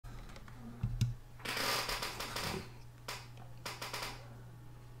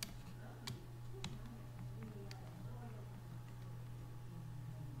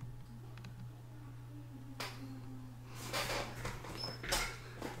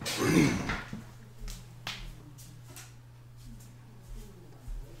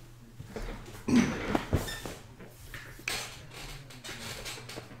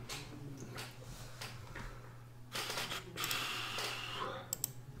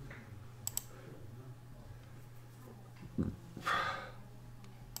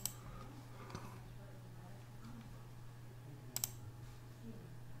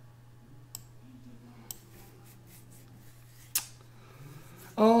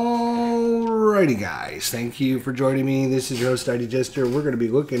Alrighty guys, thank you for joining me. This is your host iDigester. We're going to be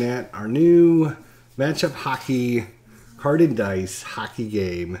looking at our new matchup hockey card and dice hockey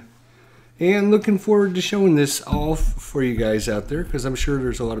game. And looking forward to showing this off for you guys out there, because I'm sure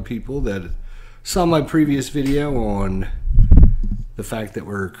there's a lot of people that saw my previous video on the fact that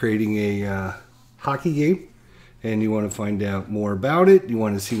we're creating a hockey game. And you want to find out more about it. You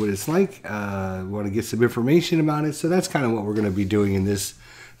want to see what it's like. You want to get some information about it. So that's kind of what we're going to be doing in this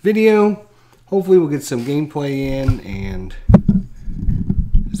video. Hopefully we'll get some gameplay in, and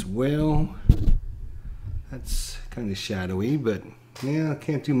as well, that's kind of shadowy, but yeah, I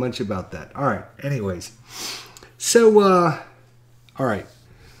can't do much about that. All right, anyways, so all right,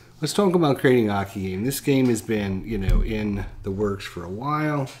 let's talk about creating a hockey game. This game has been, in the works for a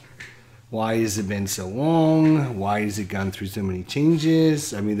while. Why has it been so long? Why has it gone through so many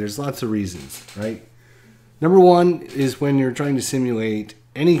changes? I mean, there's lots of reasons, right? Number one is when you're trying to simulate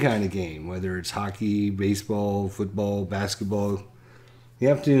any kind of game, whether it's hockey, baseball, football, basketball, you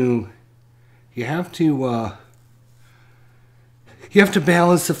have to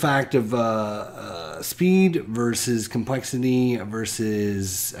balance the fact of speed versus complexity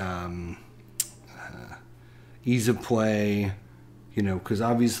versus ease of play. Because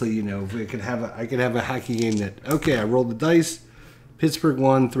obviously, I could have a hockey game that, okay, I rolled the dice, Pittsburgh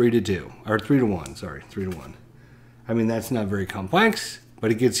won 3-2 or 3-1. Sorry, 3-1. I mean, that's not very complex, but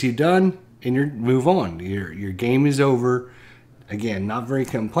it gets you done, and you move on. Your game is over. Again, not very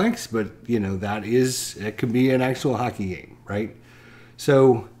complex, but it could be an actual hockey game, right?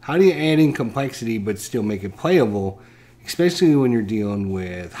 So how do you add in complexity but still make it playable, especially when you're dealing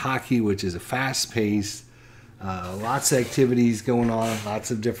with hockey, which is a fast pace, lots of activities going on, lots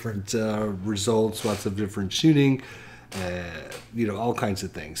of different results, lots of different shooting, all kinds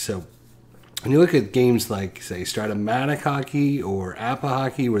of things. So when you look at games like, say, Stratomatic Hockey or APA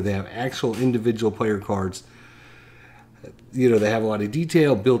Hockey, where they have actual individual player cards, they have a lot of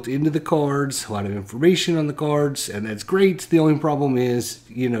detail built into the cards, a lot of information on the cards, and that's great. The only problem is,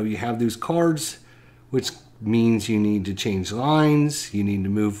 you have those cards, which means you need to change lines, you need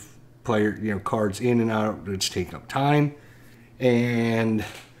to move cards in and out, which take up time, and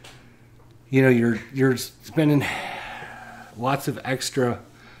you're spending lots of extra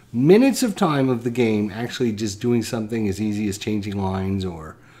minutes of time of the game actually just doing something as easy as changing lines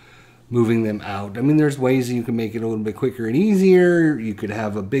or moving them out. I mean, there's ways that you can make it a little bit quicker and easier. You could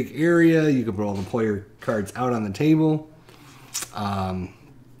have a big area. You could put all the player cards out on the table. But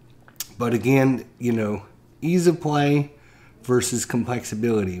again, ease of play versus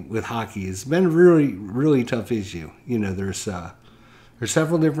complexity with hockey has been a really, really tough issue. There's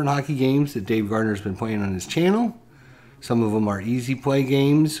several different hockey games that Dave Gardner's been playing on his channel. Some of them are easy play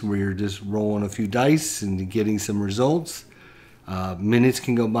games where you're just rolling a few dice and getting some results. Minutes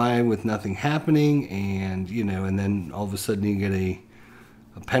can go by with nothing happening, and and then all of a sudden you get a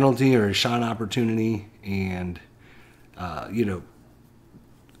penalty or a shot opportunity, and the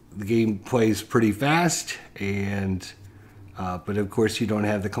game plays pretty fast, and but of course you don't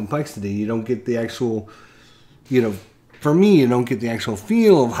have the complexity. You don't get the actual, for me, you don't get the actual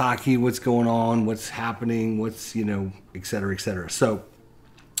feel of hockey, what's going on, what's happening, what's, et cetera, et cetera. So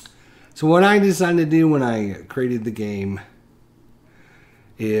what I decided to do when I created the game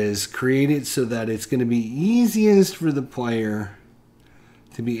is create it so that it's going to be easiest for the player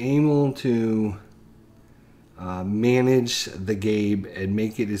to be able to manage the game and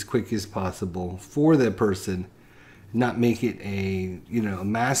make it as quick as possible for the person, not make it a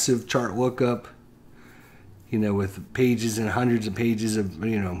massive chart lookup, with pages and hundreds of pages of,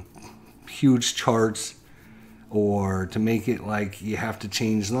 huge charts, or to make it like you have to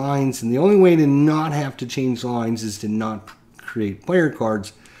change lines. And the only way to not have to change lines is to not create player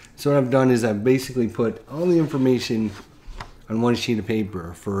cards. So what I've done is I've basically put all the information on one sheet of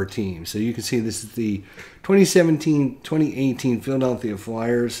paper for a team. So you can see this is the 2017-2018 Philadelphia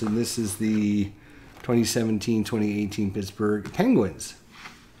Flyers, and this is the 2017-2018 Pittsburgh Penguins.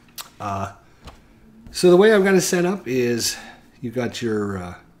 So the way I've got it set up is you've got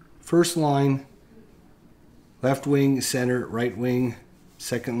your first line, left wing, center, right wing,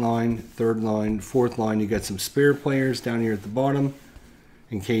 second line, third line, fourth line. You got some spare players down here at the bottom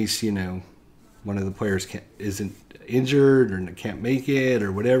in case, one of the players isn't injured or can't make it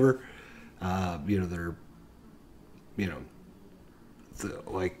or whatever. They're,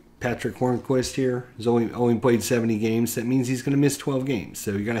 like Patrick Hornquist here has only played 70 games. That means he's going to miss 12 games.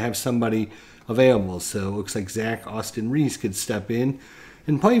 So you got to have somebody available. So it looks like Zach Austin Reese could step in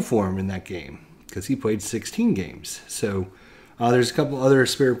and play for him in that game because he played 16 games. So there's a couple other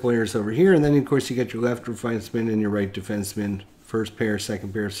spare players over here. And then, of course, you got your left defenseman and your right defenseman first pair,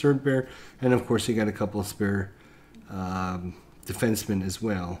 second pair, third pair, and of course you got a couple of spare defensemen as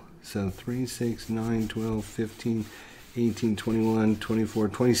well. So 3, 6, 9, 12, 15, 18, 21, 24,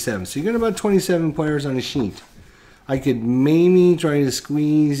 27. So you got about 27 players on a sheet. I could maybe try to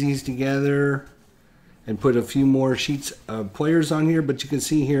squeeze these together and put a few more sheets of players on here, but you can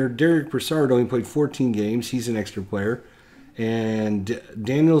see here Derek Brassard only played 14 games. He's an extra player. And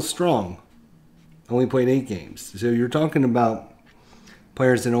Daniel Strong only played 8 games. So you're talking about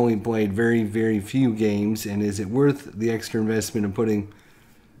players that only played very, very few games, and is it worth the extra investment of putting,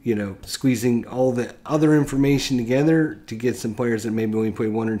 you know, squeezing all the other information together to get some players that maybe only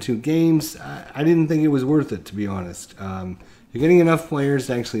played 1 or 2 games? I didn't think it was worth it, to be honest. You're getting enough players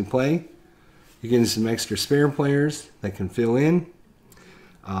to actually play. You're getting some extra spare players that can fill in.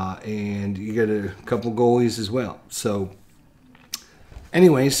 And you get a couple goalies as well. So,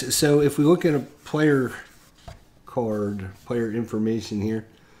 anyways, so if we look at a player card, player information here.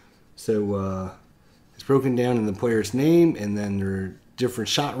 So it's broken down in the player's name, and then their different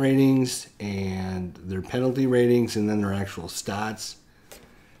shot ratings, and their penalty ratings, and then their actual stats.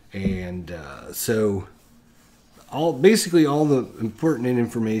 And so basically all the important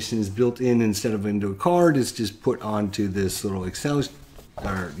information is built in instead of into a card. It's just put onto this little Excel,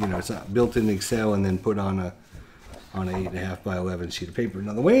 or you know, it's not built in Excel and then put on a 8.5 by 11 sheet of paper.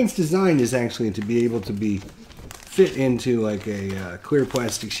 Now the way it's designed is actually to be able to be fit into like a clear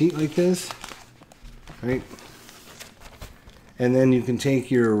plastic sheet like this, right? And then you can take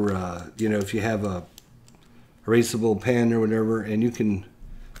your, you know, if you have a erasable pen or whatever, and you can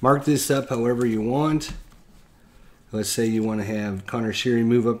mark this up however you want. Let's say you want to have Connor Sheary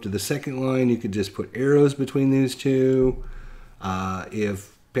move up to the second line. You could just put arrows between these two.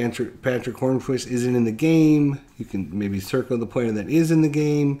 If Patrick Hornquist isn't in the game, you can maybe circle the player that is in the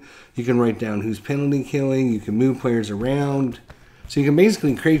game. You can write down who's penalty killing. You can move players around. So you can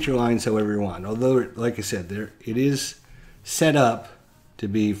basically create your lines however you want. Although, like I said, it is set up to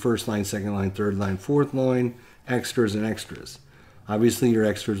be first line, second line, third line, fourth line, extras and extras. Obviously, your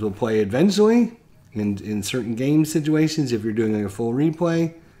extras will play eventually in certain game situations if you're doing like a full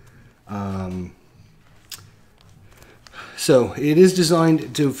replay. So it is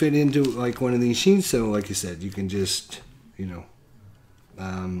designed to fit into like one of these sheets. So like I said, you can just, you know,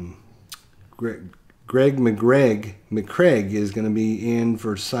 Greg McCraig is going to be in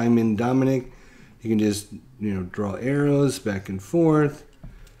for Simon Dominic. You can just, you know, draw arrows back and forth.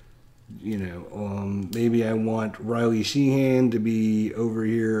 You know, maybe I want Riley Sheehan to be over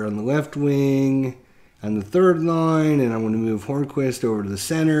here on the left wing on the third line, and I want to move Hornquist over to the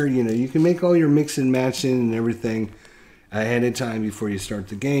center. You know, you can make all your mix and matching and everything ahead of time before you start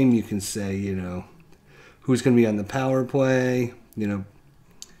the game. You can say, you know, who's going to be on the power play. You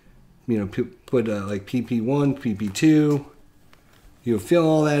know, put like PP1, PP2. You'll fill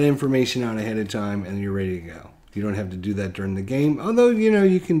all that information out ahead of time, and you're ready to go. You don't have to do that during the game. Although, you know,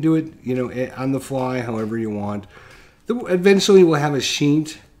 you can do it, you know, on the fly, however you want. Eventually, we'll have a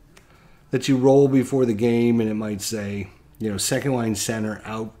sheet that you roll before the game, and it might say, you know, second line center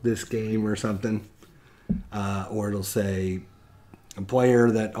out this game or something. Or it'll say a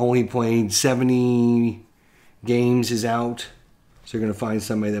player that only played 70 games is out. So you're going to find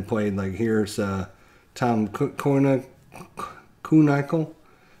somebody that played, like here's Tom Kuhnheikel.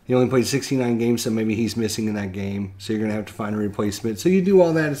 He only played 69 games, so maybe he's missing in that game. So you're going to have to find a replacement. So you do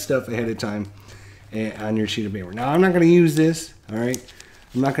all that stuff ahead of time on your sheet of paper. Now, I'm not going to use this, all right?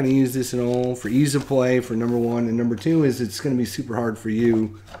 I'm not going to use this at all for ease of play, for number one. And number two is it's going to be super hard for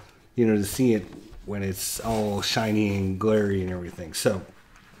you, you know, to see it when it's all shiny and glary and everything. So,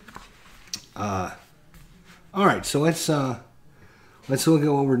 all right, so let's look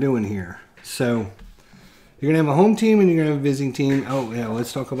at what we're doing here. So you're gonna have a home team and you're gonna have a visiting team. Oh yeah,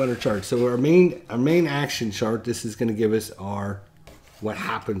 let's talk about our chart. So our main action chart. This is gonna give us our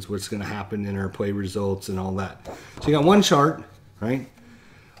what's gonna happen in our play results and all that. So you got one chart, right?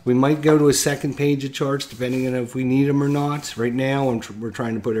 We might go to a second page of charts depending on if we need them or not. Right now, we're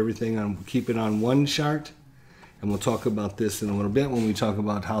trying to put everything on, keep it on one chart, and we'll talk about this in a little bit when we talk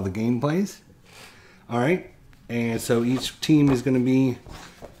about how the game plays. All right, and so each team is going to be.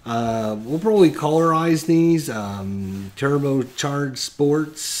 We'll probably colorize these. Turbocharged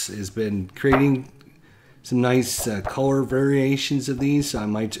Sports has been creating some nice color variations of these. So I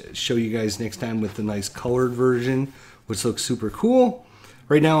might show you guys next time with the nice colored version, which looks super cool.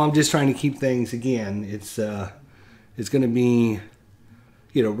 Right now, I'm just trying to keep things, again, it's going to be,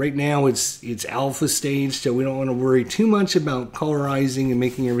 you know, right now it's alpha stage, so we don't want to worry too much about colorizing and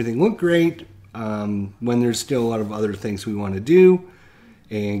making everything look great when there's still a lot of other things we want to do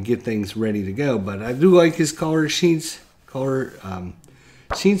and get things ready to go. But I do like his color sheets color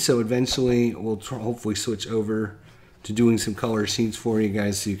sheets. So eventually we'll hopefully switch over to doing some color sheets for you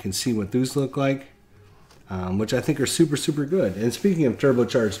guys so you can see what those look like, which I think are super, super good. And speaking of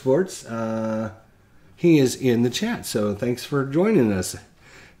Turbocharged Sports, he is in the chat, so thanks for joining us.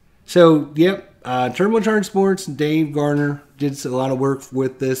 So, yep, Turbocharged Sports, Dave Garner did a lot of work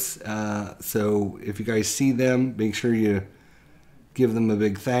with this. So if you guys see them, make sure you give them a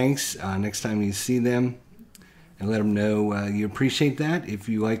big thanks next time you see them, and let them know you appreciate that if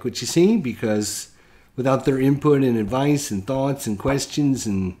you like what you see, because without their input and advice and thoughts and questions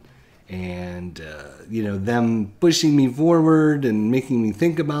and you know, them pushing me forward and making me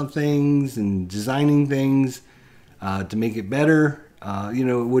think about things and designing things to make it better, you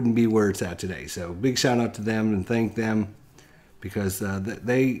know, it wouldn't be where it's at today. So big shout out to them and thank them, because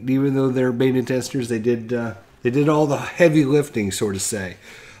they, even though they're beta testers, they did all the heavy lifting, so to say.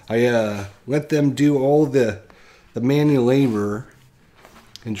 I let them do all the manual labor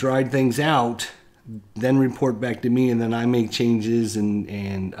and tried things out, then report back to me, and then I make changes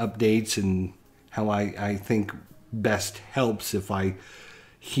and updates and how I think best helps if I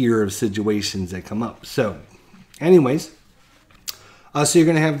hear of situations that come up. So anyways, so you're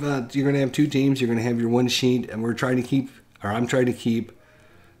gonna have two teams. You're gonna have your one sheet, and I'm trying to keep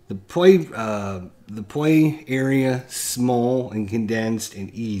the play area small and condensed and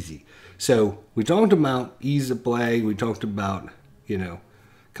easy. So we talked about ease of play. We talked about, you know,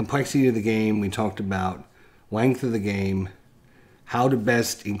 complexity of the game. We talked about length of the game, how to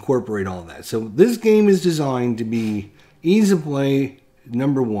best incorporate all that. So this game is designed to be ease of play,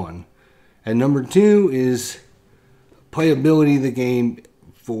 number one. And number two is playability of the game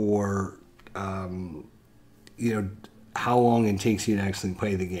for, you know, how long it takes you to actually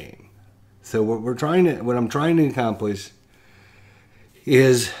play the game. So what I'm trying to accomplish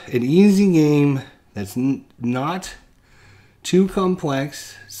is an easy game that's not too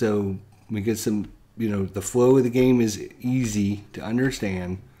complex, so we get some, you know, the flow of the game is easy to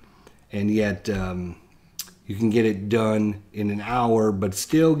understand, and yet you can get it done in an hour, but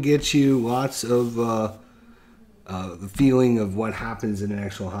still get you lots of the feeling of what happens in an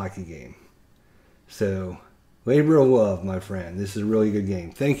actual hockey game. So, labor of love, my friend. This is a really good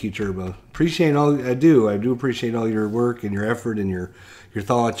game. Thank you, Turbo. Appreciate all. I do appreciate all your work and your effort and your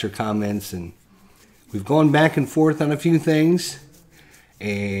thoughts, your comments, and we've gone back and forth on a few things.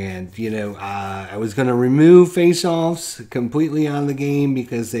 And, you know, I was going to remove face-offs completely out of the game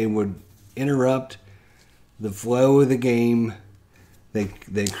because they would interrupt the flow of the game.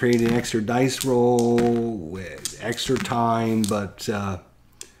 They create an extra dice roll with extra time, but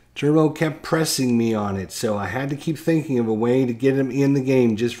Turbo kept pressing me on it, so I had to keep thinking of a way to get him in the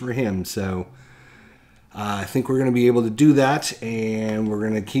game just for him. So I think we're going to be able to do that, and we're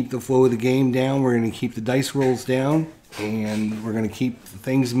going to keep the flow of the game down. We're going to keep the dice rolls down, and we're going to keep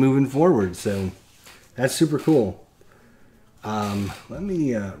things moving forward. So that's super cool. Let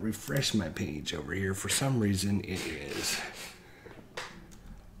me refresh my page over here. For some reason, it is.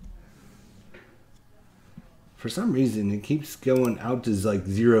 For some reason, it keeps going out to like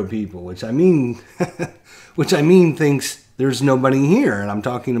 0 people, which I mean, thinks there's nobody here, and I'm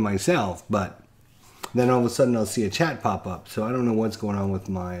talking to myself. But then all of a sudden, I'll see a chat pop up. So I don't know what's going on with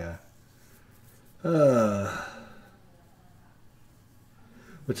my.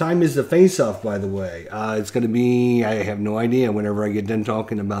 What time is the face-off, by the way? It's going to be. I have no idea. Whenever I get done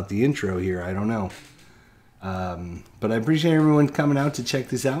talking about the intro here, I don't know. But I appreciate everyone coming out to check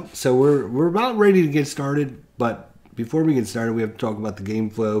this out. So we're about ready to get started, but before we get started, we have to talk about the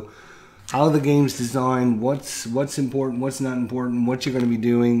game flow, how the game's designed, what's important, what's not important, what you're going to be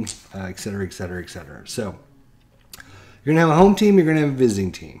doing, etc., etc., etc. So you're going to have a home team, you're going to have a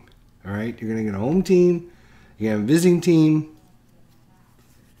visiting team. All right, you're going to get a home team, you're going to have a visiting team,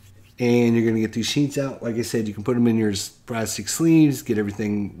 and you're going to get these sheets out. Like I said, you can put them in your plastic sleeves, get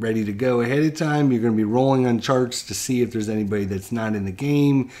everything ready to go ahead of time. You're going to be rolling on charts to see if there's anybody that's not in the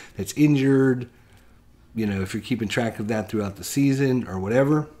game, that's injured. You know, if you're keeping track of that throughout the season or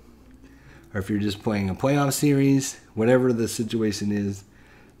whatever. Or if you're just playing a playoff series, whatever the situation is,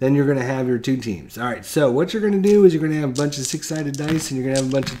 then you're going to have your two teams. All right, so what you're going to do is you're going to have a bunch of 6-sided dice, and you're going to have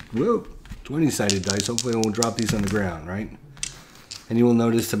a bunch of 20-sided dice. Hopefully I won't drop these on the ground, right? And you will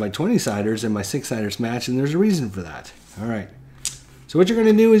notice that my 20-siders and my 6-siders match, and there's a reason for that. All right. So what you're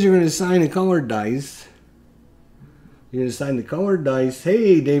going to do is you're going to assign a colored dice. You're going to assign the colored dice.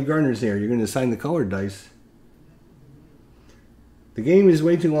 Hey, Dave Garner's here. You're going to assign the colored dice. The game is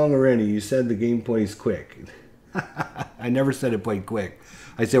way too long already. You said the game plays quick. I never said it played quick.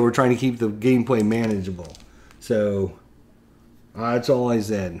 I said we're trying to keep the gameplay manageable. So that's all I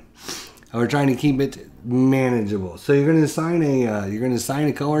said. We're trying to keep it manageable. So you're going to assign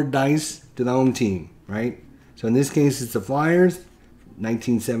a colored dice to the home team, right? So in this case, it's the Flyers,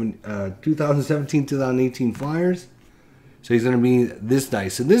 2017-2018 Flyers. So he's going to be this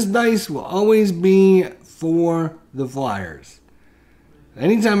dice. So this dice will always be for the Flyers.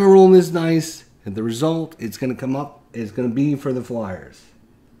 Anytime I roll this dice, at the result, it's going to come up. It's going to be for the Flyers.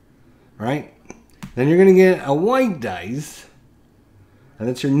 All right. Then you're going to get a white dice. And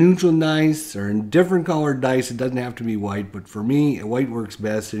that's your neutral dice or in different colored dice. It doesn't have to be white, but for me, white works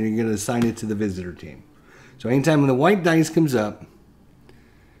best. And you're going to assign it to the visitor team. So anytime when the white dice comes up,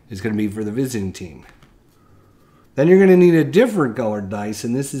 it's going to be for the visiting team. Then you're going to need a different colored dice,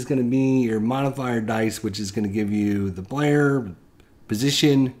 and this is going to be your modifier dice, which is going to give you the player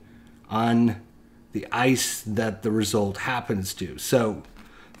position on the ice that the result happens to. So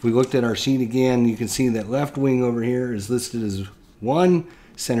if we looked at our sheet again, you can see that left wing over here is listed as 1,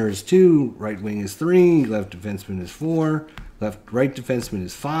 center is 2, right wing is 3, left defenseman is 4, right defenseman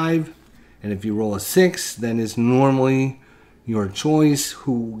is 5, and if you roll a 6, then it's normally your choice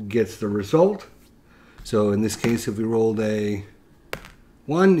who gets the result. So in this case, if we rolled a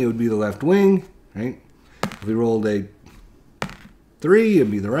 1, it would be the left wing, right? If we rolled a 3, it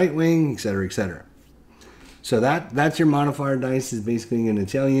would be the right wing, etc., etc. So that's your modifier dice is basically going to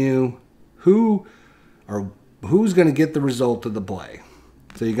tell you who's going to get the result of the play.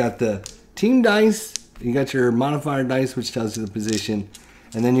 So you got the team dice, you got your modifier dice, which tells you the position,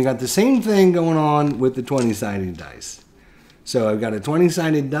 and then you got the same thing going on with the 20-sided dice. So I've got a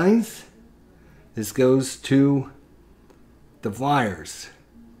 20-sided dice. This goes to the Flyers,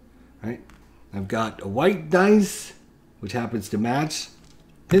 right? I've got a white dice, which happens to match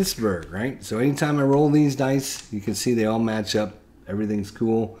Pittsburgh, right? So anytime I roll these dice, you can see they all match up. Everything's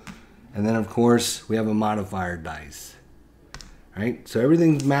cool. And then, of course, we have a modifier dice, right? So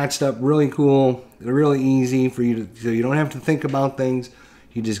everything's matched up really cool. They're really easy for you to, so you don't have to think about things.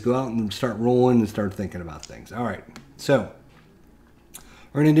 You just go out and start rolling and start thinking about things. All right, so what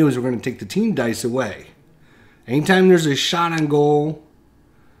we're going to do is we're going to take the team dice away. Anytime there's a shot on goal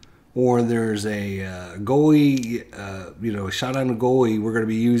or there's a goalie, a shot on the goalie, we're going to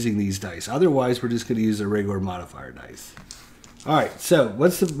be using these dice. Otherwise, we're just going to use a regular modifier dice. All right, so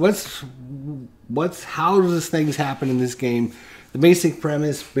how does things happen in this game? The basic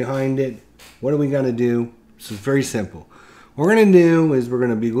premise behind it, what are we going to do? So it's very simple. What we're going to do is we're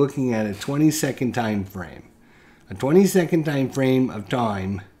going to be looking at a 20-second time frame. A 20-second time frame of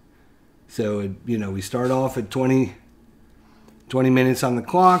time. So, we start off at 20 minutes on the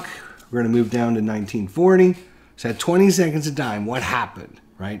clock. We're going to move down to 1940. So at 20 seconds of time, what happened,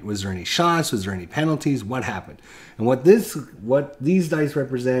 right? Was there any shots? Was there any penalties? What happened? And what these dice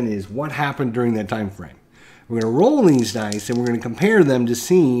represent is what happened during that time frame. We're going to roll these dice and we're going to compare them to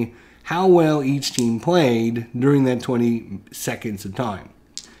see how well each team played during that 20 seconds of time.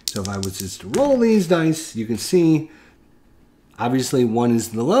 So if I was just to roll these dice, you can see obviously 1 is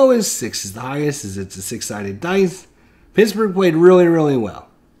the lowest, 6 is the highest, as it's a 6-sided dice. Pittsburgh played really, really well,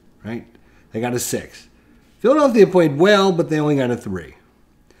 right? They got a 6. Philadelphia played well, but they only got a 3.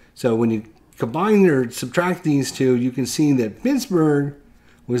 So when you combine or subtract these two, you can see that Pittsburgh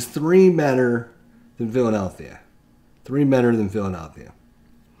was 3 better than Philadelphia. 3 better than Philadelphia.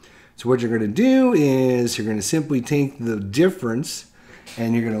 So what you're going to do is you're going to simply take the difference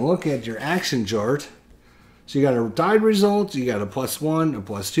and you're going to look at your action chart. So you got a tied result, you got a +1, a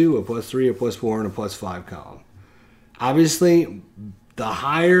 +2, a +3, a +4, and a +5 column. Obviously, the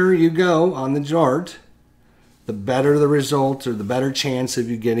higher you go on the chart, the better the result or the better chance of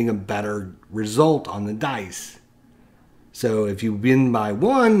you getting a better result on the dice. So if you win by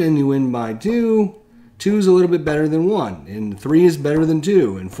 1 and you win by 2, 2 is a little bit better than 1, and 3 is better than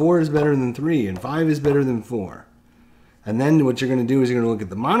 2, and 4 is better than 3, and 5 is better than 4. And then what you're going to do is you're going to look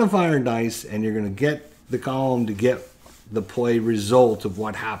at the modifier dice, and you're going to get the column to get the play result of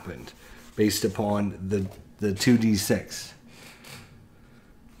what happened based upon the 2d6.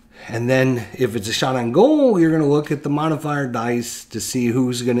 And then if it's a shot on goal, you're going to look at the modifier dice to see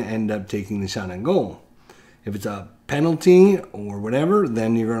who's going to end up taking the shot on goal. If it's a penalty or whatever,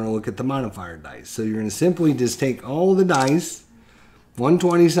 then you're going to look at the modifier dice. So you're going to simply just take all the dice, 1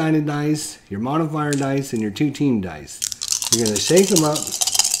 20-sided dice, your modifier dice, and your 2 team dice. You're going to shake them up,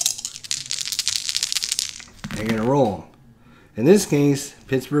 and you're going to roll them. In this case,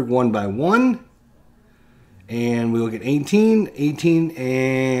 Pittsburgh won by 1, and we look at 18. 18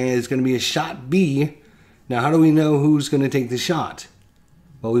 is going to be a shot B. Now, how do we know who's going to take the shot?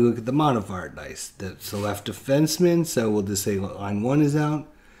 Well, we look at the modifier dice. That's the left defenseman, so we'll just say line 1 is out.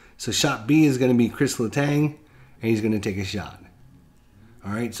 So shot B is going to be Chris Letang, and he's going to take a shot.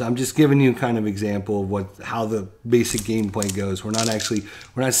 All right, so I'm just giving you kind of example of how the basic gameplay goes. We're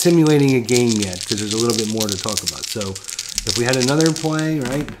not simulating a game yet because there's a little bit more to talk about. So if we had another play,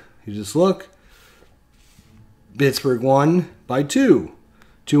 right, you just look. Pittsburgh won by 2.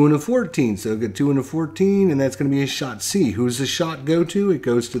 2 and a 14. So get 2 and a 14, and that's going to be a shot C. Who's the shot go to? It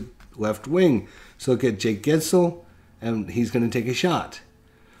goes to left wing. So look at Jake Gensel, and he's going to take a shot.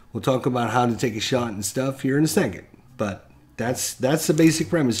 We'll talk about how to take a shot and stuff here in a second. But that's the basic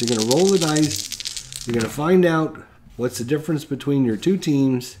premise. You're going to roll the dice. You're going to find out what's the difference between your two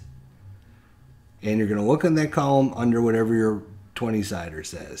teams, and you're going to look on that column under whatever your 20-sider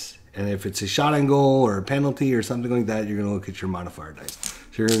says. And if it's a shot on goal or a penalty or something like that, you're going to look at your modifier dice.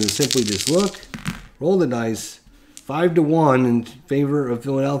 So you're going to simply just look, roll the dice, 5-1 in favor of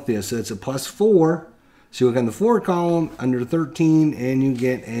Philadelphia. So it's a +4. So you look on the 4 column under 13, and you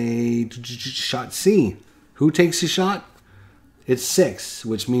get a shot C. Who takes the shot? It's 6,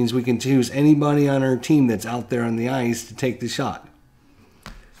 which means we can choose anybody on our team that's out there on the ice to take the shot.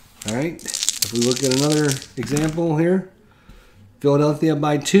 All right. If we look at another example here, Philadelphia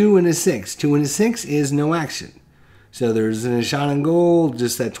by 2 and a 6. 2 and a 6 is no action. So there's a shot on goal,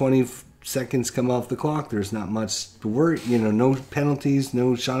 just that 20 seconds come off the clock. There's not much to worry, no penalties,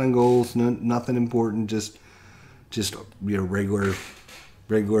 no shot on goals, nothing important, just regular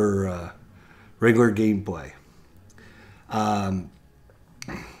gameplay. All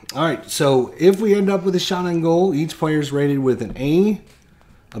right, so if we end up with a shot on goal, each player is rated with an A,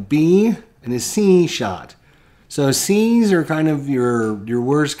 a B, and a C shot. So C's are kind of your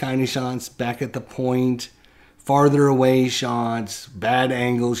worst kind of shots, back at the point, farther away shots, bad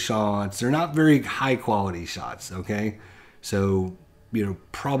angle shots. They're not very high quality shots, okay? So,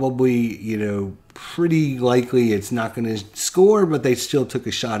 probably, pretty likely it's not going to score, but they still took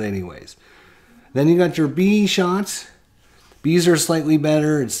a shot anyways. Then you got your B shots. B's are slightly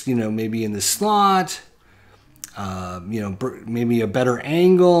better. It's, maybe in the slot. Maybe a better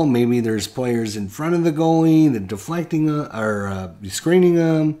angle. Maybe there's players in front of the goalie that deflecting or screening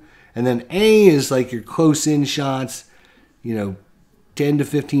them. And then A is like your close-in shots, 10 to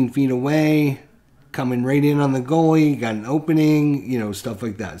 15 feet away, coming right in on the goalie, got an opening, stuff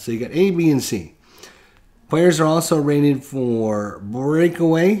like that. So you got A, B, and C. Players are also rated for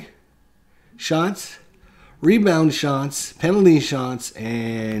breakaway shots, rebound shots, penalty shots,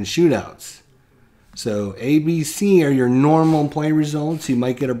 and shootouts. So A, B, C are your normal play results. You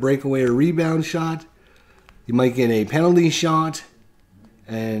might get a breakaway or rebound shot. You might get a penalty shot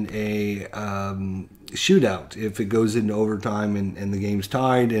and a shootout if it goes into overtime and the game's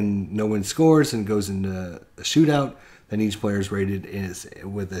tied and no one scores and goes into a shootout. Then each player is rated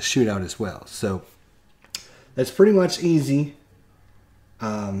with a shootout as well. So that's pretty much easy.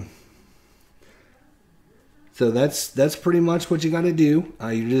 So that's pretty much what you got to do.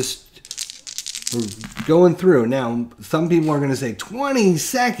 We're going through. Now, some people are going to say 20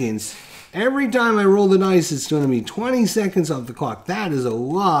 seconds. Every time I roll the dice, it's going to be 20 seconds off the clock. That is a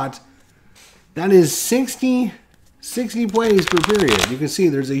lot. That is 60 plays per period. You can see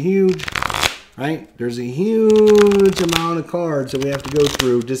there's a huge, right? There's a huge amount of cards that we have to go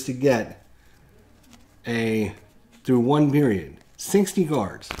through just to get through one period. 60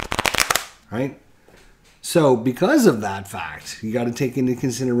 cards, right? So because of that fact, you got to take into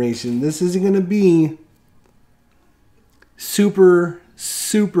consideration this isn't going to be super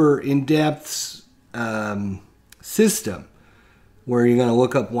in-depth system where you're going to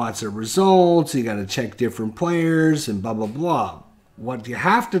look up lots of results, you got to check different players and blah, blah, blah. What you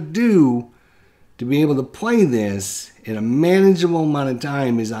have to do to be able to play this in a manageable amount of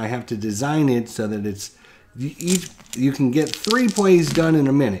time is I have to design it so that you can get 3 plays done in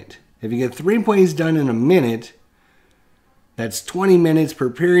a minute. If you get 3 plays done in a minute, that's 20 minutes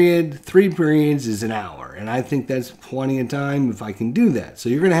per period. 3 periods is an hour. And I think that's plenty of time if I can do that. So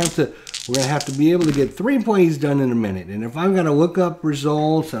we're going to have to be able to get 3 plays done in a minute. And if I've got to look up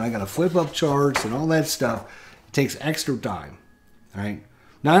results and I got to flip up charts and all that stuff, it takes extra time. All right.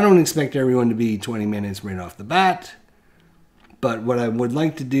 Now, I don't expect everyone to be 20 minutes right off the bat. But what I would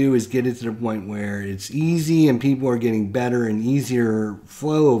like to do is get it to the point where it's easy and people are getting better and easier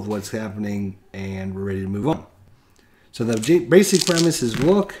flow of what's happening and we're ready to move on. So the basic premise is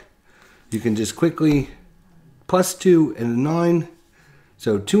look. You can just quickly +2 and a 9.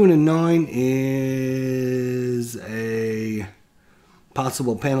 So 2 and a 9 is a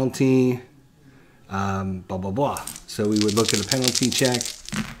possible penalty, blah, blah, blah. So we would look at a penalty check.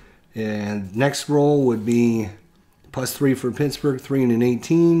 And next roll would be +3 for Pittsburgh, 3 and an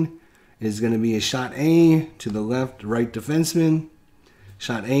 18 is going to be a shot A to the right defenseman.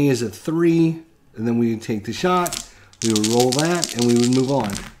 Shot A is a 3, and then we take the shot. We would roll that and we would move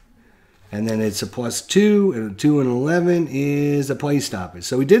on. And then it's a +2, and a 2 and 11 is a play stoppage.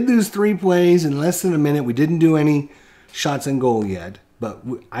 So we did lose 3 plays in less than a minute. We didn't do any shots on goal yet, but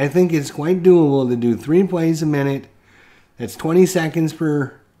I think it's quite doable to do 3 plays a minute. That's 20 seconds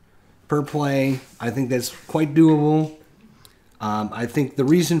per play. I think that's quite doable. I think the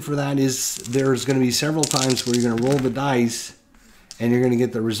reason for that is there's going to be several times where you're going to roll the dice and you're going to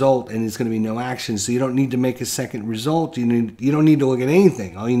get the result and it's going to be no action. So you don't need to make a second result. You don't need to look at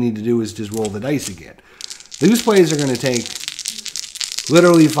anything. All you need to do is just roll the dice again. These plays are going to take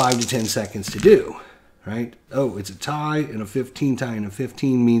literally 5 to 10 seconds to do, right? Oh, it's a tie and a 15 tie, and a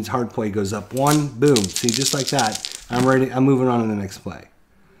 15 means hard play goes up 1. Boom. See, just like that, I'm ready. I'm moving on to the next play.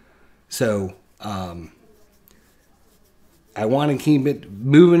 So I want to keep it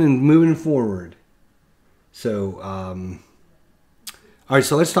moving forward. So, all right,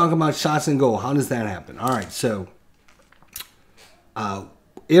 so let's talk about shots and goal. How does that happen? All right, so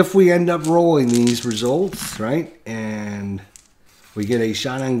if we end up rolling these results, right, and we get a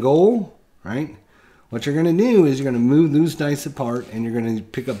shot on goal, right, what you're going to do is you're going to move those dice apart and you're going to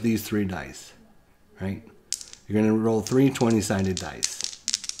pick up these 3 dice, right? You're going to roll 3 20-sided dice,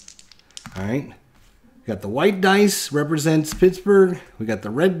 all right? We got the white dice, represents Pittsburgh. We got the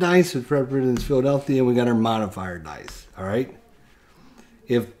red dice, which represents Philadelphia. And we got our modifier dice, all right?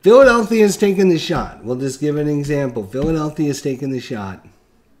 If Philadelphia is taking the shot, we'll just give an example. Philadelphia is taking the shot.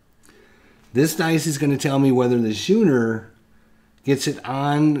 This dice is going to tell me whether the shooter gets it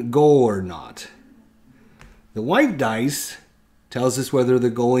on goal or not. The white dice tells us whether the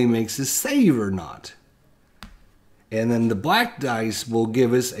goalie makes a save or not. And then the black dice will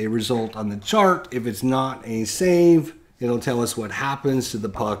give us a result on the chart. If it's not a save, it'll tell us what happens to the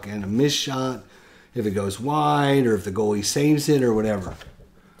puck and a missed shot, if it goes wide or if the goalie saves it or whatever.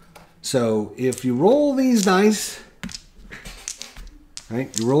 So if you roll these dice,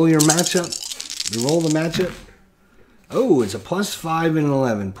 right, you roll your matchup, you roll the matchup. Oh, it's a +5 and an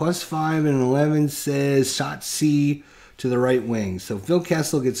 11. +5 and an 11 says shot C to the right wing. So Phil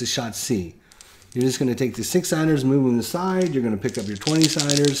Kessel gets a shot C. You're just going to take the 6-siders, move them aside. You're going to pick up your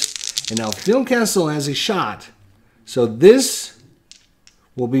 20-siders. And now Phil Kessel has a shot. So this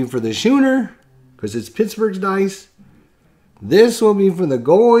will be for the shooter because it's Pittsburgh's dice. This will be for the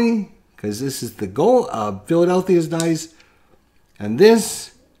goalie because this is the Philadelphia's dice. And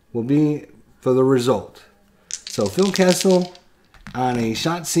this will be for the result. So Phil Kessel on a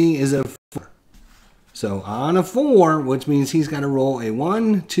shot C is a 4. So on a 4, which means he's got to roll a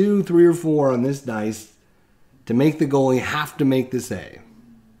 1, 2, 3, or 4 on this dice to make the goalie have to make the save.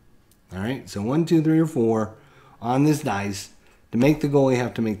 All right, so 1, 2, 3, or 4 on this dice to make the goalie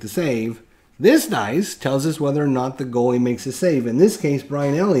have to make the save. This dice tells us whether or not the goalie makes a save. In this case,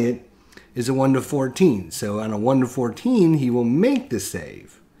 Brian Elliott is a 1 to 14. So on a 1 to 14, he will make the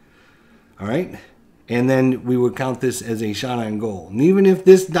save. All right, and then we would count this as a shot on goal. And even if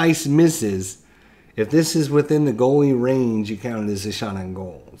this dice misses, if this is within the goalie range, you count it as a shot on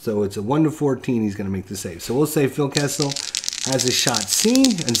goal. So it's a 1 to 14, he's going to make the save. So we'll say Phil Kessel has a shot C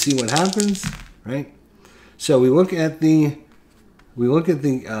and see what happens, right? So we look at the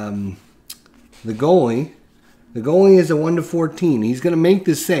goalie. The goalie is a 1 to 14. He's going to make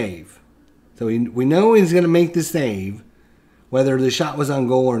the save. So we know he's going to make the save, whether the shot was on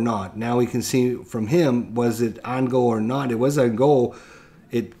goal or not. Now we can see from him, was it on goal or not? It was on goal.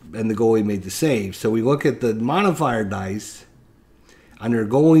 And the goalie made the save. So we look at the modifier dice under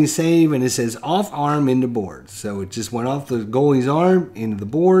goalie save, and it says off arm into boards. So it just went off the goalie's arm into the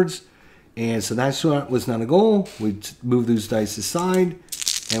boards, and so that shot was not a goal. We move those dice aside,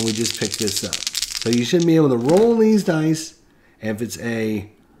 and we just pick this up. So you should be able to roll these dice, and if it's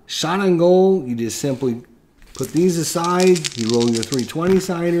a shot on goal, you just simply put these aside. You roll your 3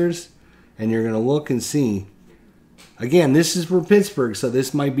 20-siders, and you're going to look and see. Again, this is for Pittsburgh, so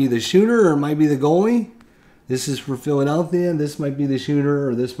this might be the shooter or it might be the goalie. This is for Philadelphia. This might be the shooter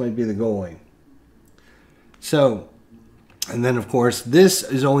or this might be the goalie. So, and then, of course, this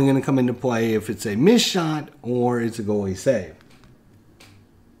is only going to come into play if it's a missed shot or it's a goalie save.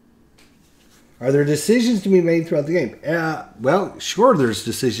 Are there decisions to be made throughout the game? Well, sure there's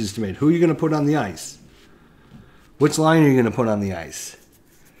decisions to be made. Who are you going to put on the ice? Which line are you going to put on the ice?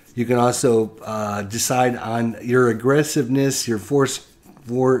 You can also decide on your aggressiveness, your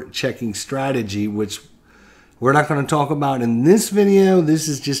forechecking strategy, which we're not going to talk about in this video. This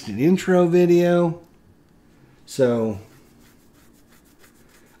is just an intro video. So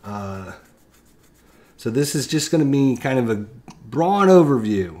this is just going to be kind of a broad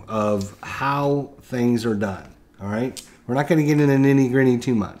overview of how things are done. All right? We're not going to get into nitty-gritty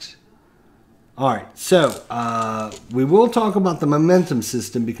too much. All right, so we will talk about the momentum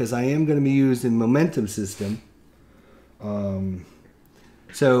system because I am going to be using momentum system.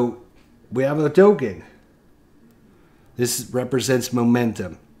 So we have a token. This represents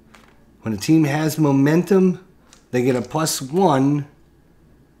momentum. When a team has momentum, they get a +1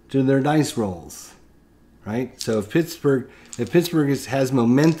 to their dice rolls, right? So if Pittsburgh has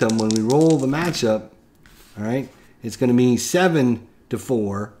momentum when we roll the matchup, all right, it's going to be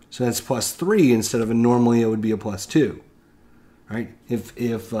 7-4, so that's +3 instead of normally it would be a +2, right? If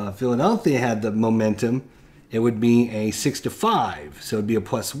Philadelphia had the momentum, it would be a 6-5, so it'd be a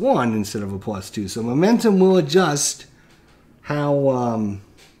 +1 instead of a +2. So momentum will adjust how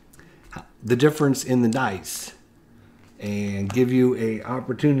the difference in the dice and give you a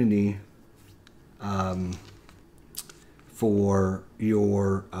opportunity for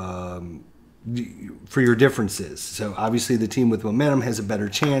your differences. So obviously the team with momentum has a better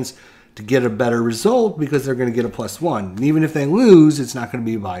chance to get a better result because they're going to get a +1. And even if they lose, it's not going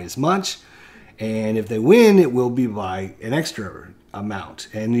to be by as much. And if they win, it will be by an extra amount.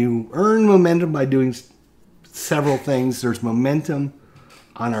 And you earn momentum by doing several things. There's momentum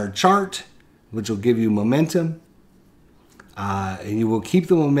on our chart, which will give you momentum. And you will keep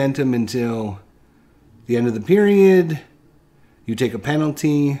the momentum until the end of the period. You take a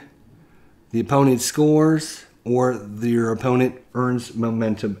penalty, the opponent scores, or your opponent earns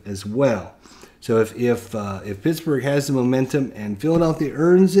momentum as well. So if Pittsburgh has the momentum and Philadelphia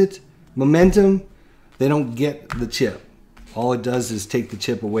earns momentum, they don't get the chip. All it does is take the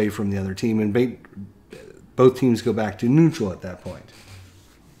chip away from the other team, and both teams go back to neutral at that point.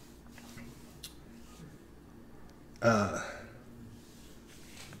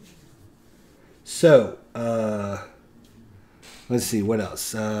 Let's see, what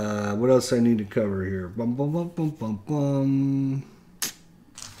else? What else I need to cover here? Bum, bum, bum, bum, bum, bum.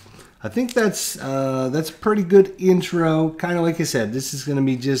 I think that's a pretty good intro. Kind of like I said, this is going to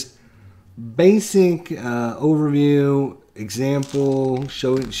be just basic overview, example,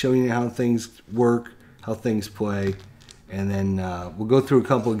 showing you how things work, how things play, and then we'll go through a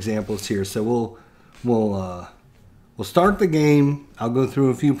couple examples here. So we'll start the game. I'll go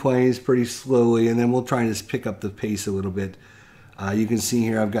through a few plays pretty slowly, and then we'll try to just pick up the pace a little bit. You can see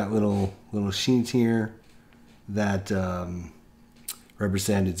here I've got little sheets here that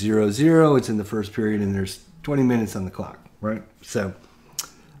represented 0-0. It's in the first period, and there's 20 minutes on the clock, right? So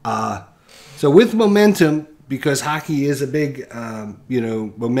with momentum, because hockey is a big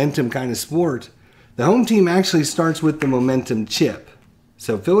momentum kind of sport, the home team actually starts with the momentum chip.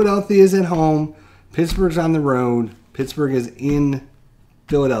 So Philadelphia is at home, Pittsburgh's on the road, Pittsburgh is in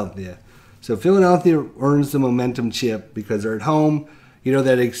Philadelphia. So Philadelphia earns the momentum chip because they're at home. You know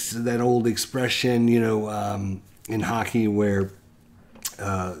that old expression, in hockey where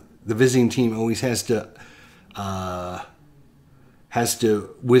the visiting team always has to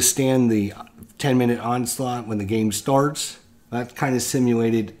withstand the 10-minute onslaught when the game starts. That's kind of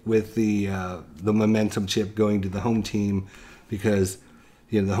simulated with the momentum chip going to the home team because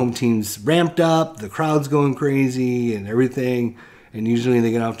the home team's ramped up, the crowd's going crazy and everything. And usually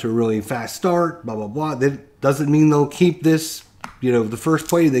they get off to a really fast start, blah, blah, blah. That doesn't mean they'll keep this, the first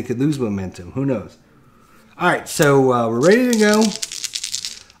play they could lose momentum. Who knows? All right, so we're ready to go.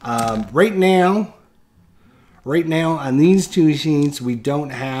 Right now on these two sheets, we don't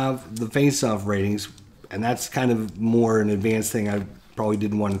have the face-off ratings. And that's kind of more an advanced thing I probably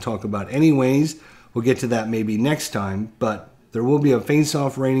didn't want to talk about anyways. We'll get to that maybe next time. But there will be a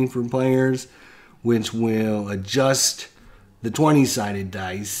face-off rating for players, which will adjust the 20-sided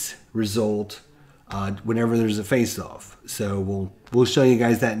dice result whenever there's a face-off. So we'll show you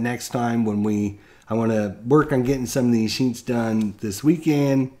guys that next time when I want to work on getting some of these sheets done this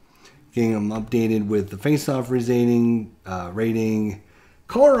weekend, getting them updated with the face-off rating,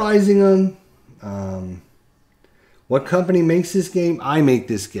 colorizing them. What company makes this game? I make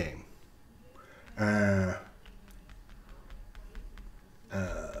this game.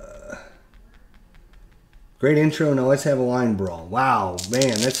 Great intro. Now let's have a line brawl. Wow,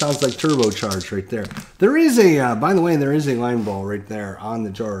 man, that sounds like turbocharged right there. There is by the way, there is a line brawl right there on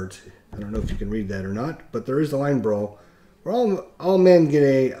the chart. I don't know if you can read that or not, but there is a line brawl where all men get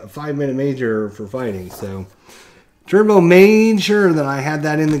a 5-minute major for fighting. So Turbo made sure that I had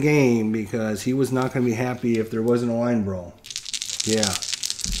that in the game because he was not going to be happy if there wasn't a line brawl. Yeah.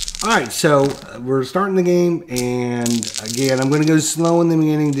 All right, so we're starting the game, and again, I'm going to go slow in the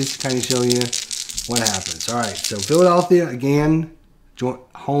beginning just to kind of show you what happens. All right, so Philadelphia, again,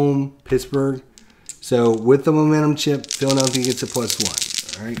 home, Pittsburgh. So with the momentum chip, Philadelphia gets a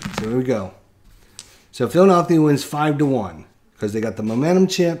 +1. All right, so here we go. So Philadelphia wins 5-1 because they got the momentum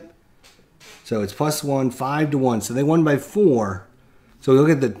chip. So it's +1, 5 to 1. So they won by 4. So we look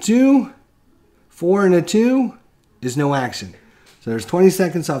at the 2, 4 and a 2 is no action. So there's 20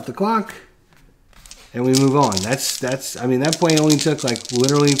 seconds off the clock, and we move on. I mean, that play only took like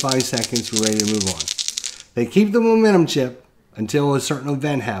literally 5 seconds. We're ready to move on. They keep the momentum chip until a certain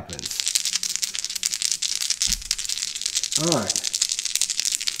event happens. All right.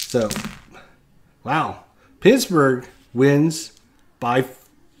 So, wow. Pittsburgh wins by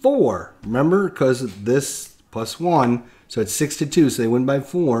 4. Remember, because of this +1, so it's 6 to 2. So they win by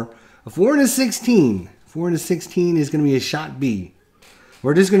 4. A 4 and a 16. 4 and a 16 is going to be a shot B.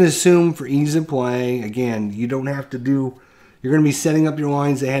 We're just going to assume for ease of play. Again, you don't have to do. You're going to be setting up your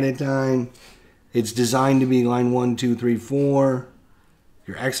lines ahead of time. It's designed to be line 1, 2, 3, 4.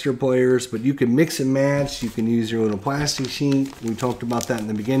 Your extra players, but you can mix and match. You can use your little plastic sheet. We talked about that in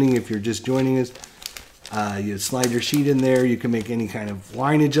the beginning. If you're just joining us, you slide your sheet in there. You can make any kind of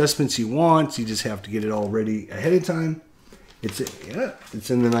line adjustments you want. You just have to get it all ready ahead of time. It's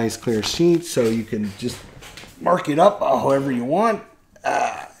in the nice clear sheet, so you can just mark it up however you want.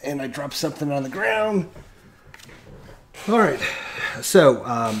 And I dropped something on the ground. All right,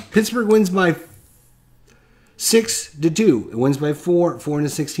 so Pittsburgh wins by 6 to 2. It wins by 4. 4 and a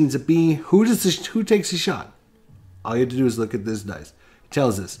 16 is a B. Who takes a shot? All you have to do is look at this dice. It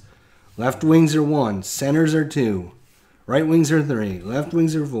tells us left wings are 1, centers are 2, right wings are 3, left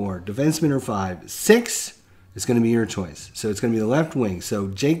wings are 4, defensemen are 5. 6 is going to be your choice. So it's going to be the left wing. So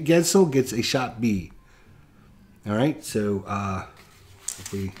Jake Guentzel gets a shot B. All right, so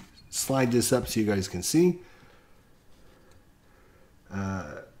if we slide this up so you guys can see.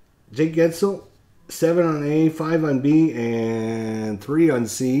 Jake Guentzel, 7 on A, 5 on B, and 3 on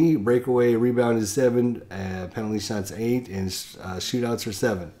C. Breakaway rebound is 7, penalty shots 8, and shootouts are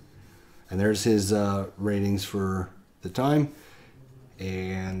 7. And there's his ratings for the time.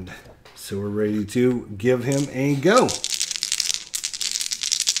 And so we're ready to give him a go.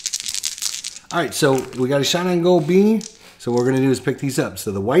 All right, so we got a shot on goal B. So what we're going to do is pick these up.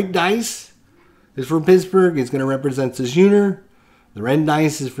 So the white dice is for Pittsburgh. It's going to represent the shooter. The red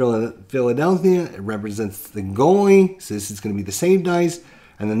dice is for Philadelphia. It represents the goalie. So this is going to be the save dice.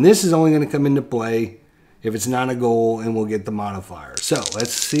 And then this is only going to come into play if it's not a goal, and we'll get the modifier. So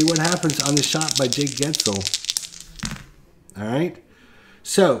let's see what happens on the shot by Jake Guentzel. All right.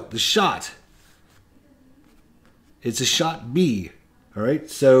 So the shot. It's a shot B. All right.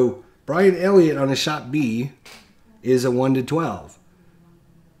 So Brian Elliott on a shot B is a 1 to 12.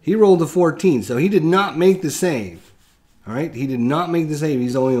 He rolled a 14, so he did not make the save. All right, he did not make the save.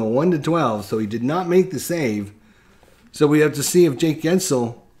 He's only a 1 to 12, so he did not make the save. So we have to see if Jake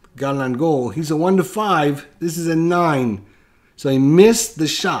Guentzel got it on goal. He's a 1 to 5. This is a 9. So he missed the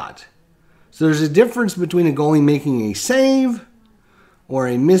shot. So there's a difference between a goalie making a save or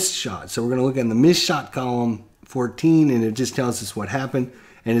a missed shot. So we're going to look at the missed shot column, 14, and it just tells us what happened.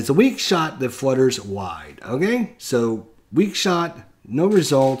 And it's a weak shot that flutters wide. Okay, so weak shot, no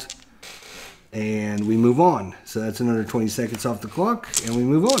result. And we move on. So that's another 20 seconds off the clock, and we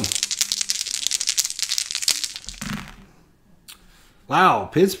move on. Wow,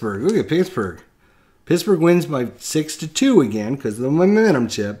 Pittsburgh. Look at Pittsburgh. Pittsburgh wins by 6 to 2 again because of the momentum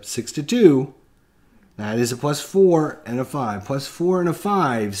chip. 6 to 2. That is a +4 and a 5. +4 and a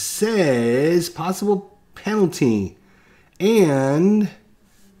 5 says possible penalty. And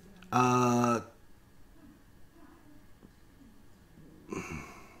oh,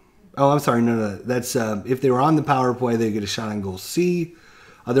 I'm sorry. No. That's if they were on the power play, they get a shot on goal C.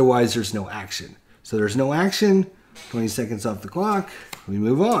 Otherwise, there's no action. So there's no action. 20 seconds off the clock. We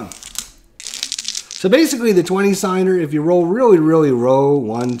move on. So basically, the 20-sider, if you roll really low,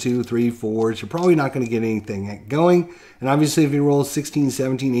 1, 2, 3, 4s, you're probably not going to get anything going. And obviously, if you roll 16,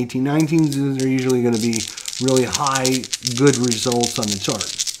 17, 18, 19s, those are usually going to be really high, good results on the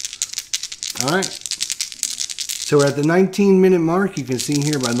chart. All right. So we're at the 19-minute mark. You can see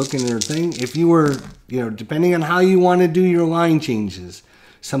here by looking at our thing. If you were, depending on how you want to do your line changes,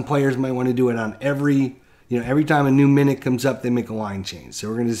 some players might want to do it on every time a new minute comes up, they make a line change. So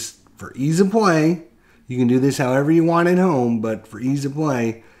we're going to, for ease of play, you can do this however you want at home, but for ease of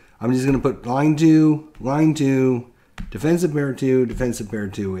play, I'm just going to put line 2, defensive pair 2, defensive pair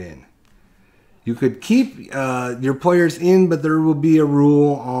 2 in. You could keep your players in, but there will be a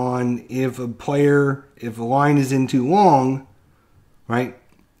rule on if a line is in too long, right?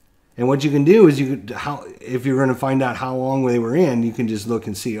 And what you can do is if you're going to find out how long they were in, you can just look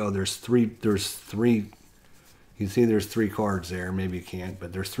and see, there's three. You can see there's 3 cards there. Maybe you can't,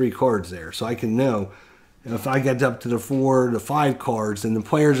 but there's 3 cards there. So I can know if I get up to the 4 to 5 cards, then the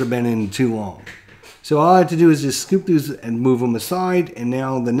players have been in too long. So all I have to do is just scoop these and move them aside. And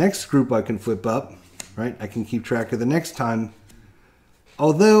now the next group I can flip up, right? I can keep track of the next time.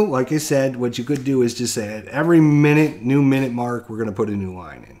 Although, like I said, what you could do is just say at every new minute mark, we're going to put a new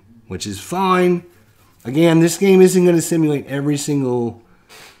line in, which is fine. Again, this game isn't going to simulate every single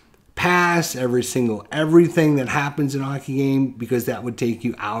pass, everything that happens in a hockey game, because that would take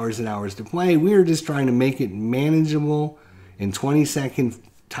you hours and hours to play. We are just trying to make it manageable in 20-second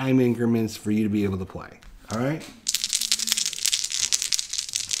time increments for you to be able to play. All right?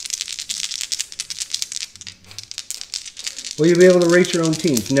 Will you be able to rate your own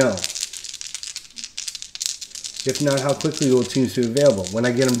teams? No. If not, how quickly will teams be available when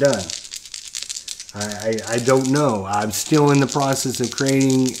I get them done? I don't know. I'm still in the process of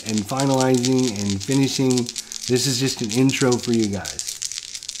creating and finalizing and finishing. This is just an intro for you guys.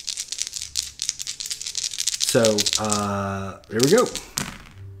 So, here we go.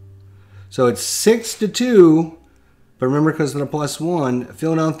 So it's 6-2, but remember, because of the +1,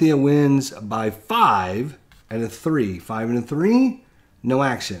 Philadelphia wins by 5 and a 3. 5 and a 3, no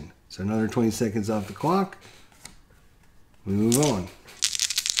action. So another 20 seconds off the clock. We move on.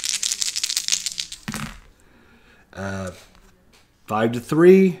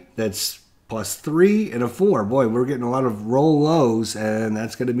 5-3, that's +3 and a 4. Boy, we're getting a lot of roll lows, and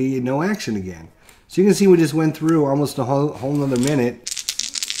that's going to be no action again. So you can see we just went through almost a whole nother minute,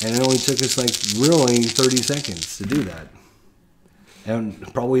 and it only took us like really 30 seconds to do that. And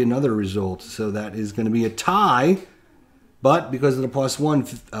probably another result. So that is going to be a tie, but because of the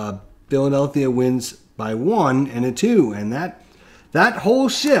 +1, Philadelphia wins by 1 and a 2, and that whole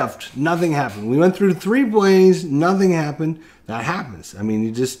shift, nothing happened. We went through 3 plays, nothing happened. That happens. I mean,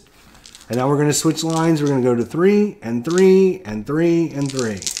 and now we're going to switch lines. We're going to go to 3 and 3 and 3 and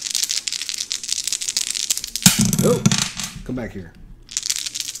 3. Oh, come back here.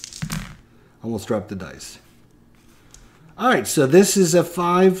 Almost dropped the dice. All right, so this is a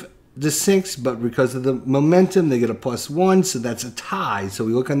 5-6, but because of the momentum, they get a +1, so that's a tie. So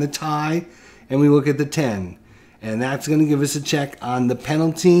we look on the tie, and we look at the 10. And that's going to give us a check on the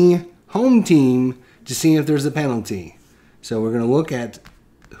penalty home team to see if there's a penalty. So we're going to look at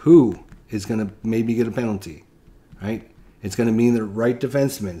who is going to maybe get a penalty, right? It's going to be the right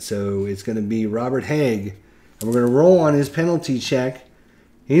defenseman. So it's going to be Robert Haig. And we're going to roll on his penalty check.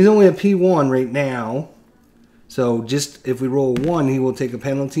 He's only a P1 right now. So just if we roll 1, he will take a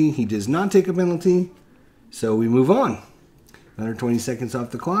penalty. He does not take a penalty. So we move on. Another 20 seconds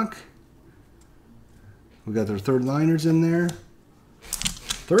off the clock. We got their third liners in there.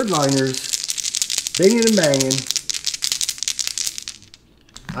 Third liners, banging and banging.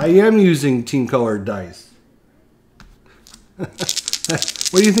 I am using team colored dice.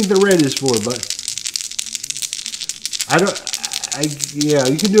 What do you think the red is for, bud? Yeah,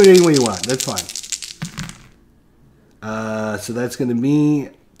 you can do it any way you want. That's fine. So that's going to be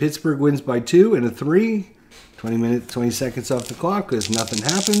Pittsburgh wins by 2 and a 3. 20 seconds off the clock because nothing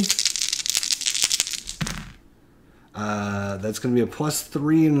happened. That's going to be a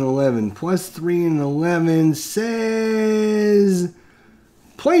 +3 and an 11. +3 and 11 says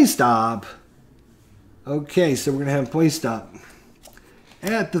play stop. Okay, so we're going to have play stop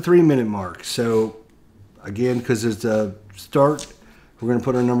at the 3-minute mark. So again, because there's a start, we're going to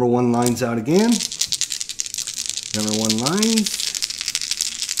put our number 1 lines out again. Number 1 lines.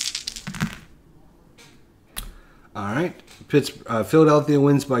 All right. Philadelphia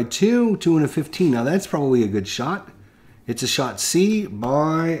wins by 2 and a 15. Now that's probably a good shot. It's a shot C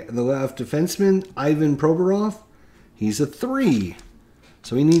by the left defenseman, Ivan Provorov. He's a 3.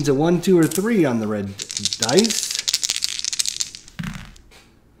 So he needs a 1, 2, or 3 on the red dice.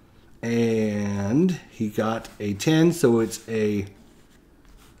 And he got a 10, so it's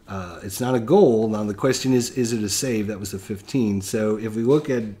not a goal. Now the question is it a save? That was a 15. So if we look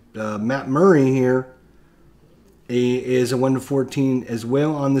at Matt Murray here, is a 1-14 as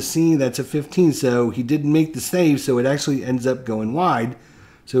well on the C. That's a 15. So he didn't make the save, so it actually ends up going wide.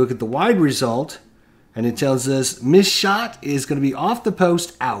 So look at the wide result, and it tells us missed shot is going to be off the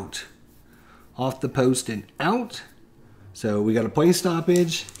post, out. Off the post and out. So we got a play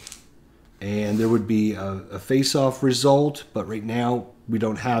stoppage, and there would be a face-off result, but right now we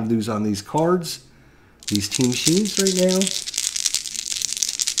don't have those on these cards, these team sheets right now.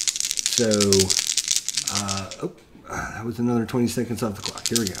 So, that was another 20 seconds off the clock.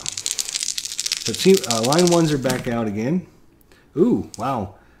 Here we go. So line 1s are back out again. Ooh,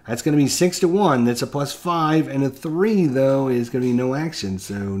 wow. That's going to be 6-1. That's a +5, and a 3, though, is going to be no action.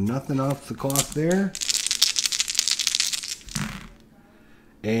 So nothing off the clock there.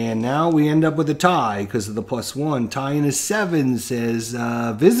 And now we end up with a tie because of the +1. Tie in a 7 says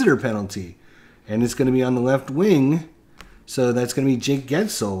visitor penalty. and it's going to be on the left wing. So that's going to be Jake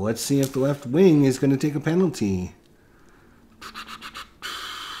Getzel. Let's see if the left wing is going to take a penalty.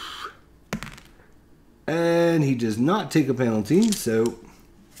 And he does not take a penalty. So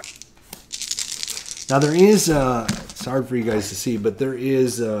now there is, it's hard for you guys to see, but there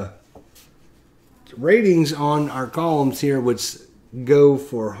is ratings on our columns here which go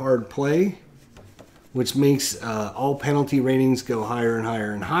for hard play, which makes all penalty ratings go higher and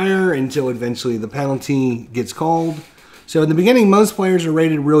higher and higher until eventually the penalty gets called. So in the beginning, most players are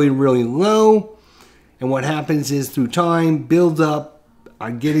rated really, really low. And what happens is through time, build up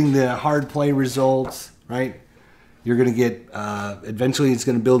on getting the hard play results, right? You're going to get, eventually it's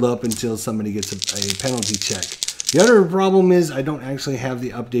going to build up until somebody gets a penalty check. The other problem is I don't actually have the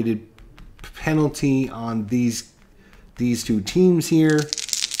updated penalty on these two teams here.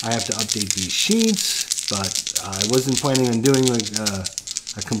 I have to update these sheets, but I wasn't planning on doing like a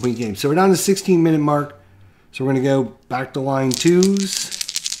complete game. So we're down to the 16-minute mark. So we're going to go back to line 2s.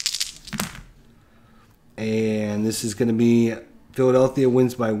 And this is going to be Philadelphia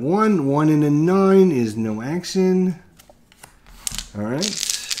wins by 1. 1 and a 9 is no action. All right.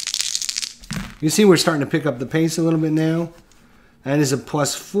 You see we're starting to pick up the pace a little bit now. That is a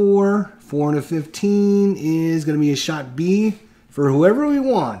 +4. 4 and a 15 is going to be a shot B for whoever we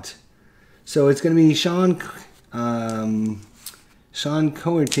want. So it's going to be Sean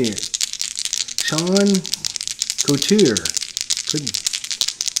Couture.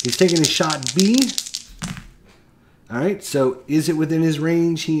 He's taking a shot B. All right, so is it within his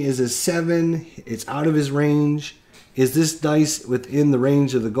range? He is a 7. It's out of his range. Is this dice within the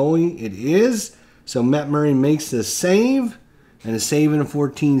range of the goalie? It is. So Matt Murray makes the save. And a save in a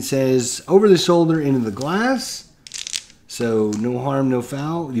 14 says over the shoulder into the glass. So no harm, no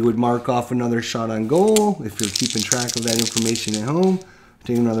foul. You would mark off another shot on goal if you're keeping track of that information at home.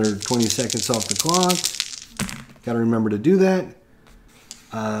 Take another 20 seconds off the clock. Got to remember to do that.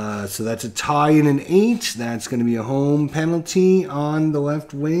 So that's a tie in an 8. That's going to be a home penalty on the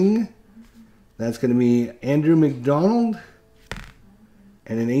left wing. That's going to be Andrew McDonald.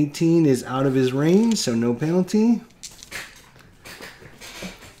 And an 18 is out of his range, so no penalty.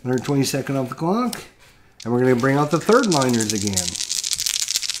 Another 20 seconds off the clock. And we're going to bring out the third liners again.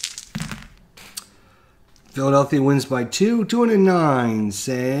 Philadelphia wins by 2. 2 and a 9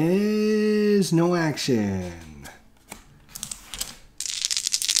 says no action.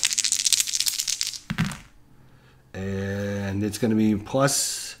 And it's going to be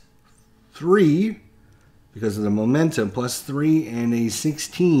 +3 because of the momentum. +3 and a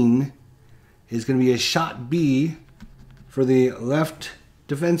 16 is going to be a shot B for the left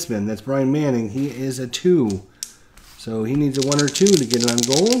defenseman. That's Brian Manning. He is a 2. So he needs a 1 or 2 to get it on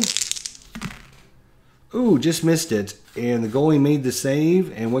goal. Ooh, just missed it. And the goalie made the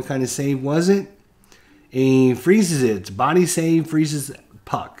save. And what kind of save was it? He freezes it. Body save, freezes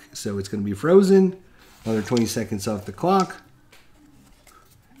puck. So it's going to be frozen. Another 20 seconds off the clock.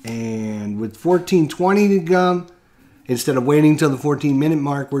 And with 14:20 to go, instead of waiting till the 14-minute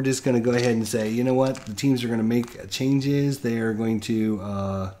mark, we're just going to go ahead and say, you know what? The teams are going to make changes. They are going to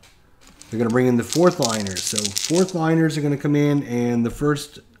they're going to bring in the fourth liners. So fourth liners are going to come in, and the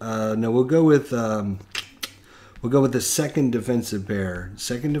first we'll go with the second defensive pair.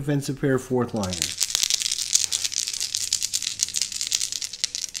 Second defensive pair, fourth liner.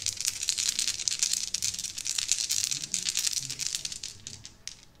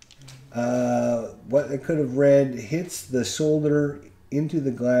 What I could have read, hits the shoulder into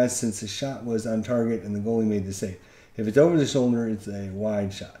the glass since the shot was on target and the goalie made the save. If it's over the shoulder, it's a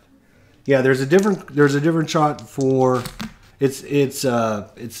wide shot. Yeah, there's a different shot for it's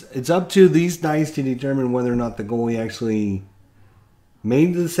up to these dice to determine whether or not the goalie actually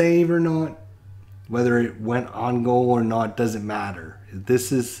made the save or not. Whether it went on goal or not doesn't matter.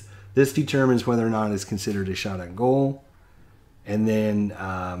 This determines whether or not it's considered a shot on goal. And then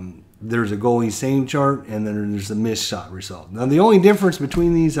there's a goalie save chart, and then there's a missed shot result. Now, the only difference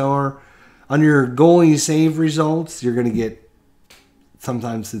between these are on your goalie save results, you're going to get,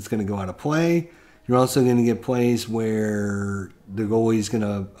 sometimes it's going to go out of play. You're also going to get plays where the goalie's going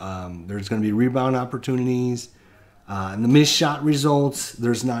to, there's going to be rebound opportunities. And the missed shot results,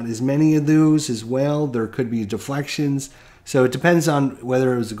 there's not as many of those as well. There could be deflections. So it depends on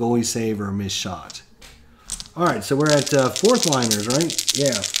whether it was a goalie save or a missed shot. All right, so we're at fourth liners, right?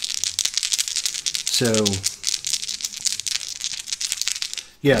 Yeah. So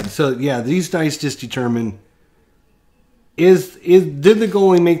these dice just determine did the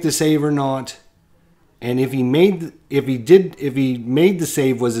goalie make the save or not, and if he made the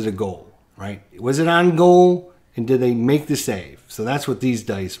save, was it a goal, right? Was it on goal, and did they make the save? So that's what these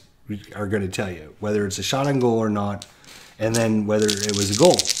dice are going to tell you whether it's a shot on goal or not, and then whether it was a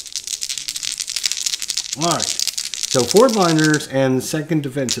goal. All right. So fourth liners and second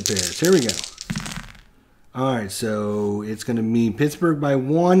defensive pairs. Here we go. All right, so it's going to be Pittsburgh by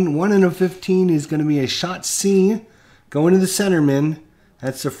 1. 1 and a 15 is going to be a shot C going to the centerman.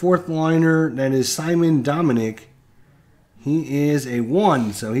 That's the fourth liner. That is Simon Dominic. He is a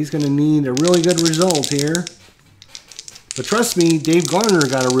 1, so he's going to need a really good result here. But trust me, Dave Garner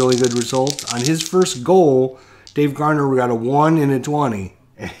got a really good result. On his first goal, Dave Garner got a 1 and a 20.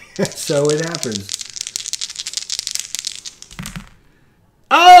 So it happens.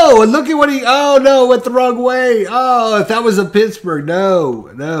 Oh, and look at what he... Oh, no, went the wrong way. Oh, if that was a Pittsburgh.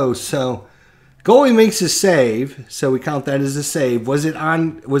 No. So, goalie makes a save. So, we count that as a save. Was it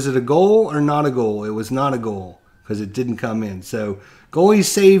a goal or not a goal? It was not a goal because it didn't come in. So, goalie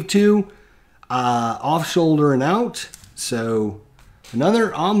save 2. Off shoulder and out. So,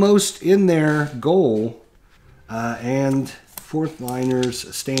 another almost in there goal. And fourth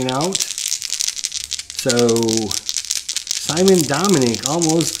liners staying out. So... Simon Dominic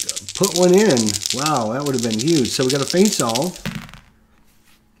almost put one in. Wow, that would have been huge. So we got a face-off.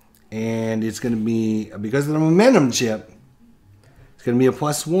 And it's going to be, because of the momentum chip, it's going to be a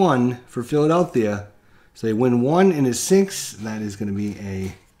 +1 for Philadelphia. So they win 1 and a 6. That is going to be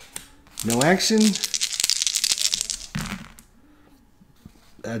a no action.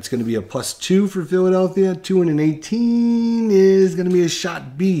 That's going to be a +2 for Philadelphia. 2 and an 18 is going to be a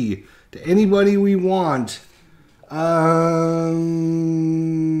shot B to anybody we want.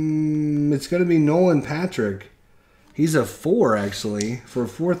 It's going to be Nolan Patrick. He's a 4, actually. For a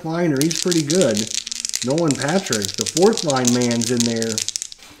fourth liner, he's pretty good. Nolan Patrick, the fourth line man's in there.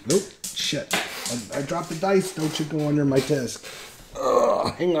 Nope, shit. I dropped the dice. Don't you go under my desk.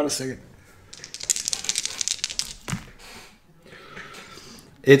 Ugh, hang on a second.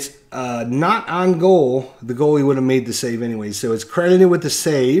 It's not on goal. The goalie would have made the save anyway. So it's credited with the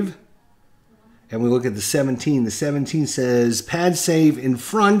save. And we look at the 17. The 17 says pad save in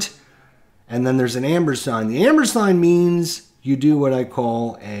front. And then there's an amber sign. The amber sign means you do what I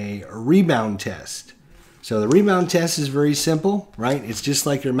call a rebound test. So the rebound test is very simple, right? It's just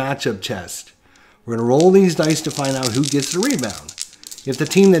like your matchup test. We're going to roll these dice to find out who gets the rebound. If the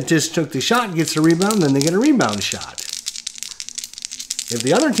team that just took the shot gets the rebound, then they get a rebound shot. If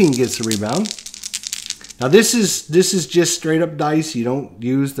the other team gets the rebound, now this is just straight up dice. You don't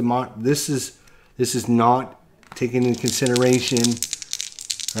use the this is not taken into consideration,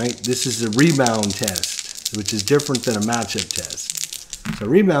 right? This is a rebound test, which is different than a matchup test. So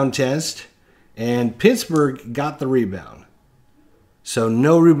rebound test, and Pittsburgh got the rebound. So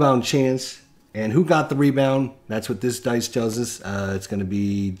no rebound chance. And who got the rebound? That's what this dice tells us. It's going to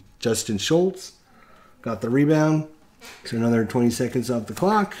be Justin Schultz. Got the rebound. So another 20 seconds off the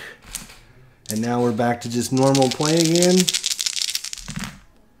clock. And now we're back to just normal play again.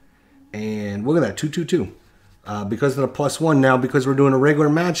 And look at that, 2-2-2. Because of the +1 now, because we're doing a regular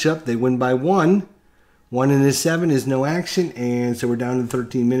matchup, they win by 1. 1 and a 7 is no action, and so we're down to the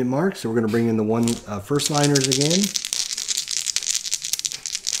 13-minute mark. So we're going to bring in the first liners again.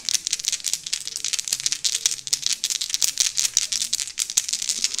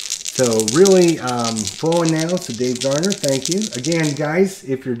 So really flowing now to Dave Garner. Thank you. Again, guys,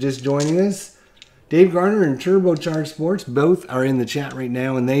 if you're just joining us, Dave Garner and Turbocharged Sports both are in the chat right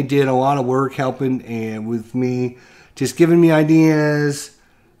now, and they did a lot of work helping with me, just giving me ideas,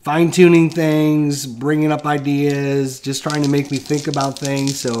 fine-tuning things, bringing up ideas, just trying to make me think about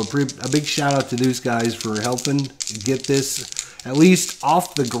things. So a big shout-out to those guys for helping get this at least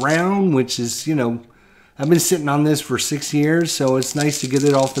off the ground, which is, you know, I've been sitting on this for 6 years, so it's nice to get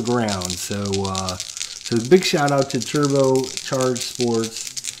it off the ground. So big shout-out to Turbocharged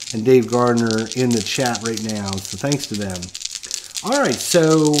Sports and Dave Gardner in the chat right now. So thanks to them. All right,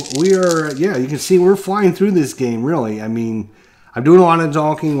 so we are, yeah, you can see we're flying through this game, really. I mean, I'm doing a lot of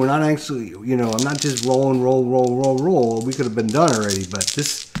talking. We're not actually, you know, I'm not just rolling, roll. We could have been done already, but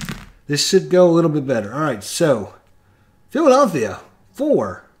this should go a little bit better. All right, so Philadelphia,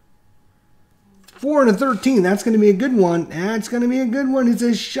 4 and a 13. That's going to be a good one. That's going to be a good one. It's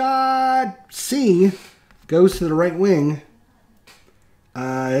a shot. C goes to the right wing.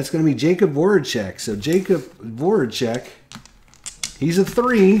 That's going to be Jacob Voracek. So Jacob Voracek, he's a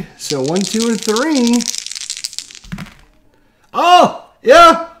 3. So 1, 2, and 3. Oh,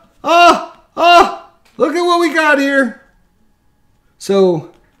 yeah. Oh, look at what we got here.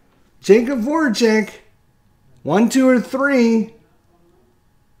 So Jacob Voracek, 1, 2, or 3.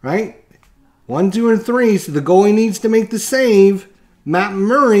 Right? 1, 2, and 3. So the goalie needs to make the save. Matt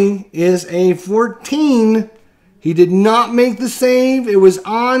Murray is a 14. He did not make the save. It was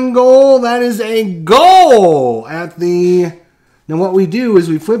on goal. That is a goal at the... Now what we do is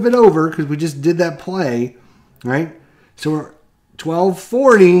we flip it over because we just did that play, right? So we're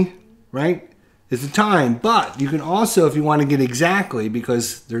 12:40, right, is the time. But you can also, if you want to get exactly,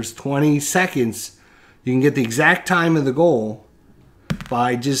 because there's 20 seconds, you can get the exact time of the goal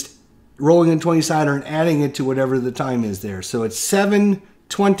by just rolling a 20-sider and adding it to whatever the time is there. So it's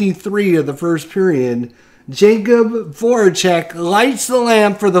 7:23 of the first period. Jakub Voracek lights the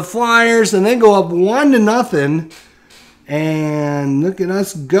lamp for the Flyers, and they go up 1-0. And look at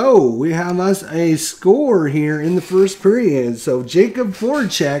us go. We have us a score here in the first period. So Jakub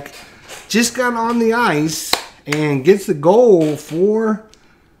Voracek just got on the ice and gets the goal for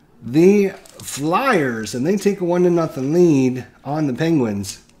the Flyers. And they take a 1-0 lead on the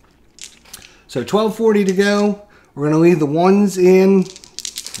Penguins. So 12:40 to go. We're going to leave the ones in.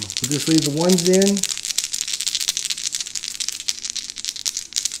 We'll just leave the ones in.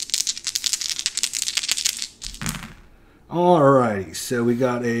 Alrighty, so we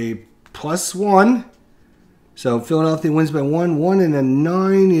got a +1. So Philadelphia wins by 1. 1 and a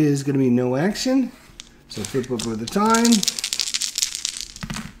 9 is going to be no action. So flip over the time.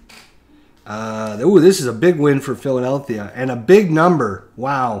 This is a big win for Philadelphia and a big number.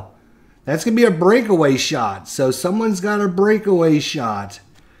 Wow. That's going to be a breakaway shot. So someone's got a breakaway shot.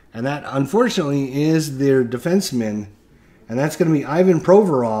 And that, unfortunately, is their defenseman. And that's going to be Ivan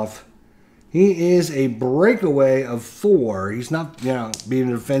Provorov. He is a breakaway of 4. He's not, being a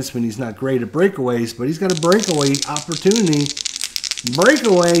defenseman, he's not great at breakaways, but he's got a breakaway opportunity.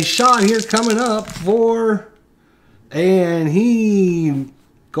 Breakaway shot here coming up and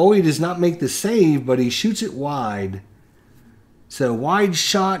goalie does not make the save, but he shoots it wide. So wide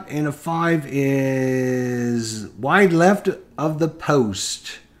shot and a 5 is wide left of the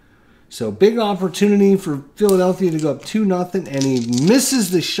post. So big opportunity for Philadelphia to go up 2-0, and he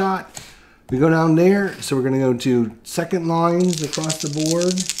misses the shot. We go down there, so we're going to go to second lines across the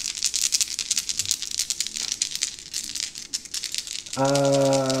board.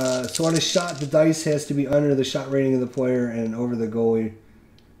 So on a shot, the dice has to be under the shot rating of the player and over the goalie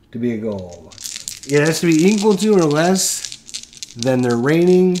to be a goal. It has to be equal to or less than their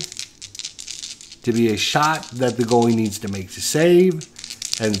rating to be a shot that the goalie needs to make to save.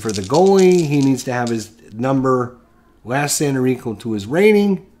 And for the goalie, he needs to have his number less than or equal to his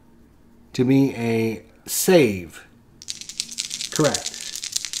rating to be a save. Correct.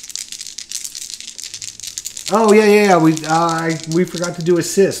 Oh, yeah. We forgot to do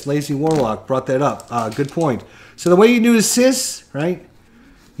assist. Lazy Warlock brought that up. Good point. So the way you do assists, right?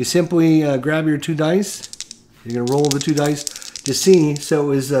 You simply grab your 2 dice. You're going to roll the 2 dice to see. So it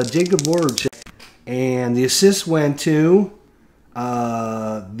was Jakub Voracek. And the assist went to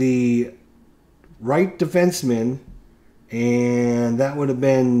the right defenseman. And that would have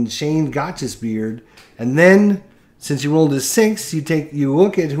been Shane Gottisbehere. And then, since you rolled a 6, you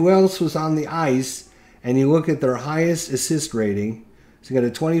look at who else was on the ice, and you look at their highest assist rating. So you got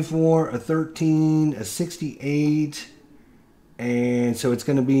a 24, a 13, a 68, and so it's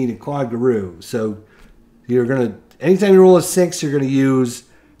going to be to Claude Giroux. So you're going to, anytime you roll a 6, you're going to use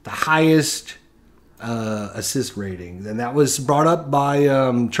the highest assist rating. And that was brought up by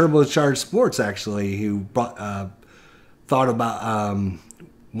Turbocharged Sports, actually, who thought about,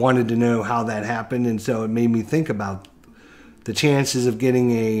 wanted to know how that happened, and so it made me think about the chances of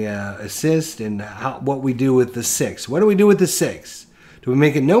getting a assist and what we do with the 6. What do we do with the 6? Do we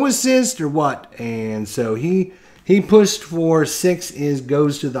make it no assist or what? And so he pushed for 6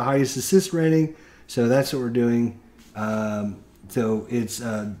 goes to the highest assist rating, so that's what we're doing. So it's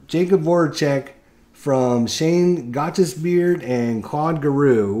Jakub Voracek from Shane Gottisbehere and Claude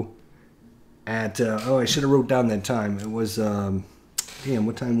Giroux. At I should have wrote down that time. It was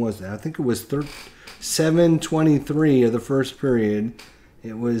what time was that? I think it was 7:23 of the first period.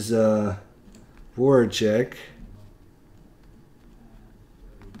 It was Voracek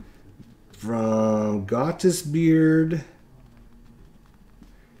from Gottisbehere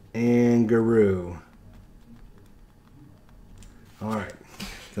and Giroux. All right,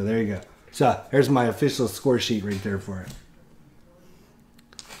 so there you go. So here's my official score sheet right there for it.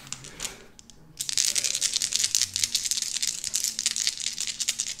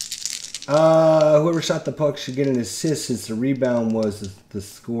 Whoever shot the puck should get an assist since the rebound was the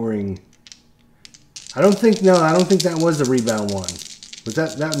scoring. I don't think that was the rebound one. Was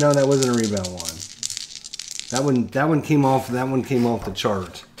that no, that wasn't a rebound one. That one came off the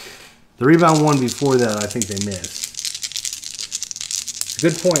chart. The rebound one before that, I think they missed.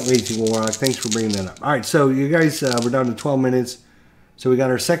 Good point, Lazy Warlock. Thanks for bringing that up. All right, so you guys, we're down to 12 minutes. So we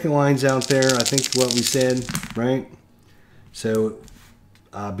got our second lines out there. I think what we said, right? So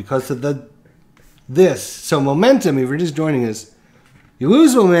because of this, so momentum, if you're just joining us, you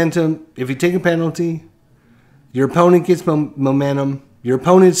lose momentum if you take a penalty, your opponent gets momentum, your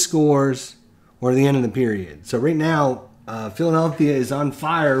opponent scores, or the end of the period. So right now, Philadelphia is on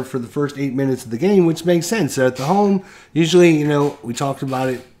fire for the first 8 minutes of the game, which makes sense. They're at the home. Usually, you know, we talked about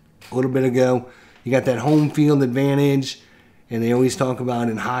it a little bit ago. You got that home field advantage, and they always talk about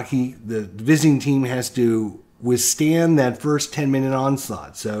in hockey, the visiting team has to withstand that first 10-minute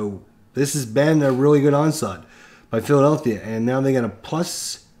onslaught. So this has been a really good onslaught by Philadelphia, and now they got a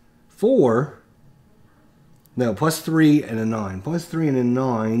 +4. No, +3 and a 9. +3 and a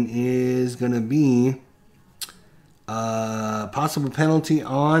 9 is going to be possible penalty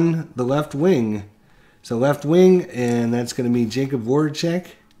on the left wing. So left wing, and that's going to be Jakub Voracek.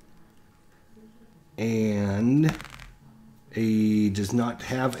 And he does not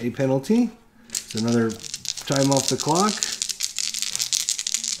have a penalty. It's another time off the clock.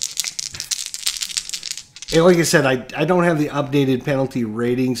 And like I said, I don't have the updated penalty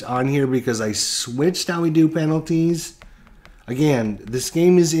ratings on here because I switched how we do penalties. Again, this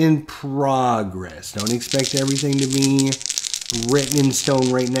game is in progress. Don't expect everything to be written in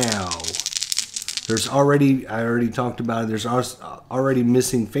stone right now. There's already, I already talked about it, there's already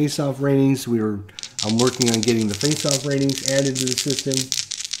missing face-off ratings. I'm working on getting the face-off ratings added to the system.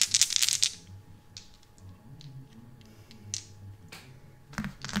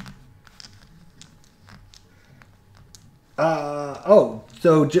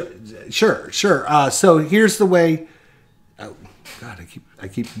 Sure. So here's the way. Oh God, I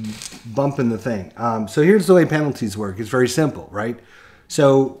keep bumping the thing. So here's the way penalties work. It's very simple, right?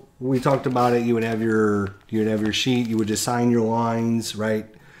 So we talked about it. You would have your sheet. You would assign your lines, right?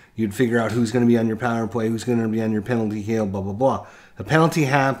 You'd figure out who's going to be on your power play, who's going to be on your penalty kill, blah blah blah. The penalty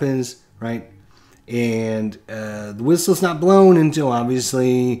happens, right? And the whistle's not blown until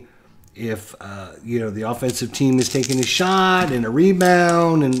obviously if the offensive team is taking a shot and a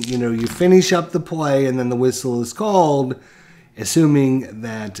rebound, and you finish up the play, and then the whistle is called, assuming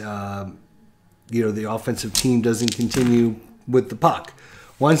that the offensive team doesn't continue with the puck.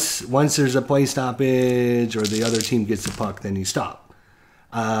 Once there's a play stoppage or the other team gets the puck, then you stop.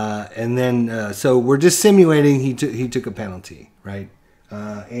 And then so we're just simulating he took a penalty, right?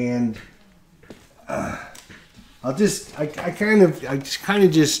 I'll just kind of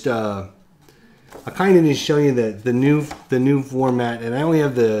just show you the new format, and I only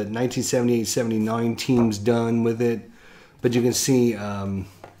have the 1978-79 teams done with it, but you can see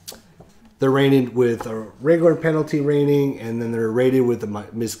they're rated with a regular penalty rating, and then they're rated with a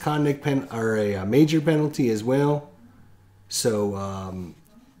misconduct or a major penalty as well. So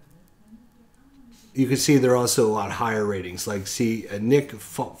you can see they're also a lot higher ratings. Like see Nick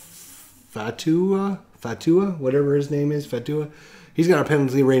Fatua, whatever his name is, Fatua. He's got a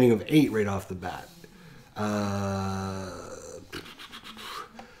penalty rating of 8 right off the bat.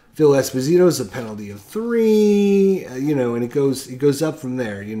 Phil Esposito's a penalty of 3, and it goes up from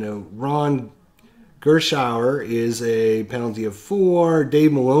there. Ron Gershauer is a penalty of 4.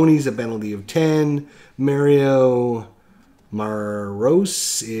 Dave Maloney's a penalty of 10. Mario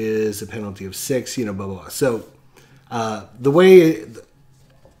Maros is a penalty of 6. Blah blah blah. So the way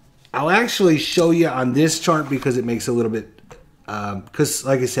I'll actually show you on this chart because it makes a little bit, because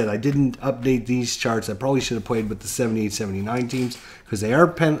like I said, I didn't update these charts. I probably should have played with the 78-79 teams because they are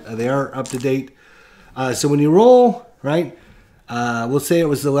up to date. So when you roll, right, we'll say it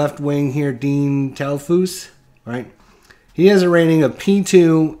was the left wing here, Dean Talfus, right? He has a rating of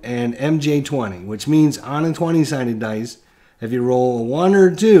P2 and MJ20, which means on a 20-sided dice, if you roll a 1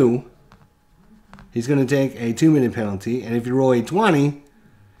 or 2, he's going to take a 2-minute penalty, and if you roll a 20,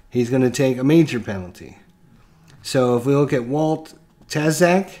 he's going to take a major penalty. So if we look at Walt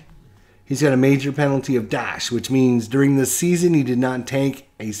Tezak, he's got a major penalty of dash, which means during the season he did not take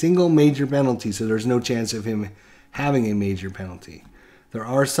a single major penalty, so there's no chance of him having a major penalty. There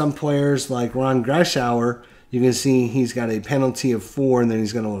are some players like Ron Gershauer, you can see he's got a penalty of 4, and then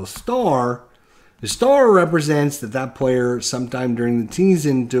he's got a little star. The star represents that player sometime during the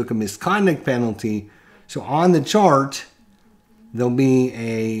season took a misconduct penalty. So on the chart, there'll be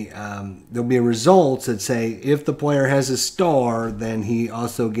a results that say if the player has a star, then he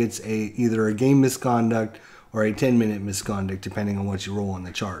also gets either a game misconduct or a 10-minute misconduct, depending on what you roll on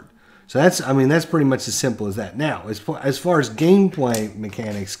the chart. So that's pretty much as simple as that. Now, as far as gameplay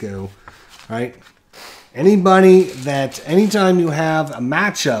mechanics go, right? Anytime you have a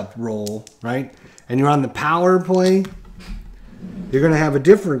matchup roll, right, and you're on the power play, you're going to have a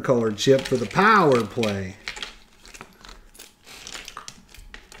different colored chip for the power play.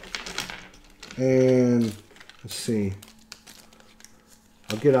 And let's see.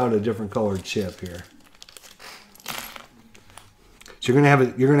 I'll get out a different colored chip here. So you're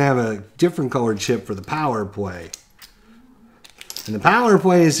gonna have a different colored chip for the power play. And the power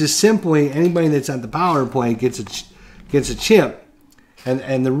play is just simply anybody that's at the power play gets a chip.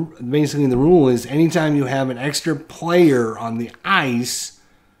 And basically the rule is anytime you have an extra player on the ice,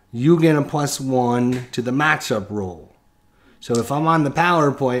 you get a +1 to the matchup roll. So if I'm on the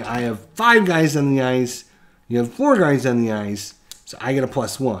power play, I have 5 guys on the ice, you have 4 guys on the ice, so I get a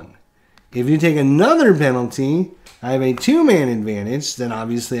 +1. If you take another penalty, I have a 2-man advantage, then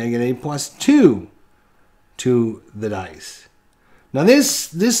obviously I get a +2 to the dice. Now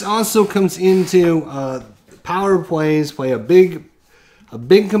this also comes into power plays play a big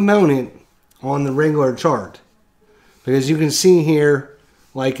component on the regular chart. Because you can see here,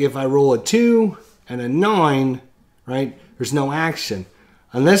 like if I roll a 2 and a 9, right, there's no action.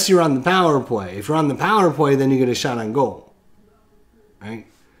 Unless you're on the power play. If you're on the power play, then you get a shot on goal. Right?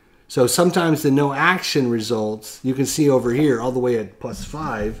 So sometimes the no action results, you can see over here all the way at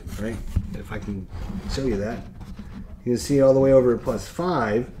 +5, right? If I can show you that. You can see all the way over at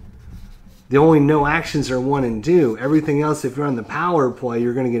 +5. The only no actions are 1 and 2. Everything else, if you're on the power play,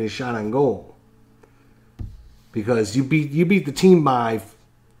 you're going to get a shot on goal. Because you beat the team by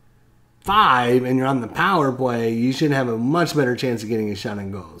 5 and you're on the power play, you should have a much better chance of getting a shot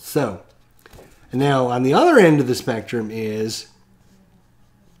on goal. So, and now on the other end of the spectrum is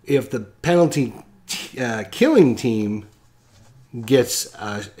if the penalty killing team gets,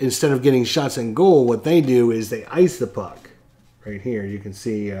 instead of getting shots on goal, what they do is they ice the puck. Right here, you can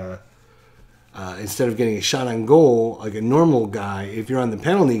see instead of getting a shot on goal like a normal guy, if you're on the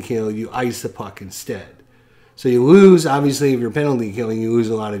penalty kill, you ice the puck instead. So you lose, obviously, if you're penalty killing, you lose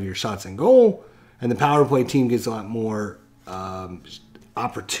a lot of your shots on goal, and the power play team gets a lot more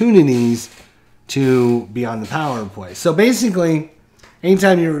opportunities to be on the power play. So basically,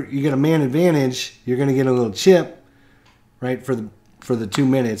 anytime you get a man advantage, you're going to get a little chip, right? For the 2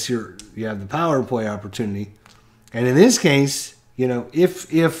 minutes, you have the power play opportunity, and in this case, you know,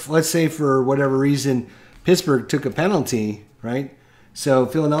 if let's say for whatever reason Pittsburgh took a penalty, right? So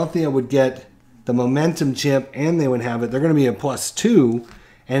Philadelphia would get the momentum chip, and they would have it. They're going to be a +2,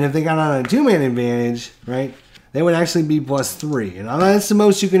 and if they got on a 2-man advantage, right, they would actually be +3. And that's the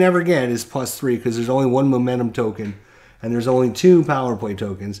most you can ever get is +3 because there's only 1 momentum token, and there's only 2 power play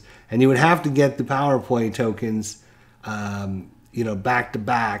tokens, and you would have to get the power play tokens, you know, back to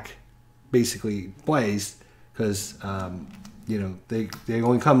back, basically plays, because you know they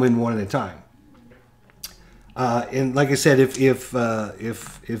only come in one at a time. And like I said, if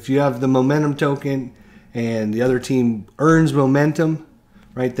you have the momentum token and the other team earns momentum,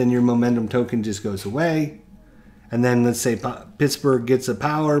 right, then your momentum token just goes away. And then let's say Pittsburgh gets a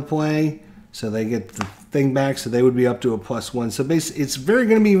power play, so they get the thing back, so they would be up to a +1. So basically, it's going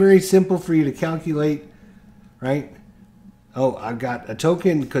to be very simple for you to calculate, right? Oh, I've got a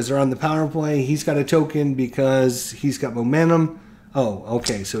token because they're on the power play. He's got a token because he's got momentum. Oh,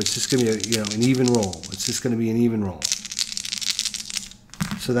 okay. So it's just going to be an even roll. It's just going to be an even roll.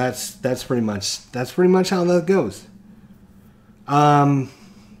 So that's pretty much how that goes.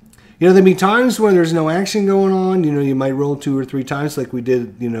 You know, there'll be times where there's no action going on. You know, you might roll 2 or 3 times, like we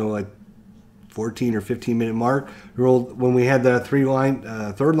did. You know, like 14 or 15 minute mark. We rolled when we had the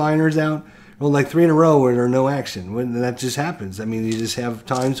third liners out. Rolled like 3 in a row where there's no action. When that just happens. I mean, you just have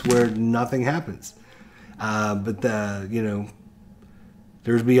times where nothing happens. You know,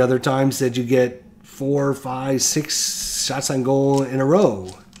 there'd be other times that you get 4, 5, 6 shots on goal in a row,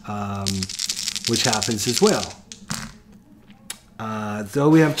 which happens as well. So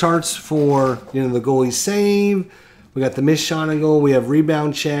we have charts for, you know, the goalie save. We got the missed shot on goal. We have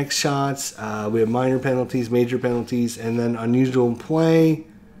rebound checks, shots. We have minor penalties, major penalties, and then unusual play.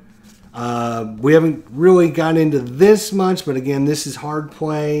 We haven't really got into this much, but again, this is hard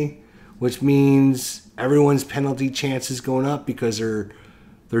play, which means everyone's penalty chances going up because they're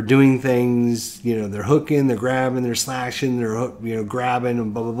doing things, you know, they're hooking, they're grabbing, they're slashing, they're grabbing,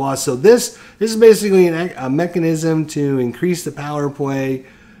 and blah blah blah. So this is basically a mechanism to increase the power play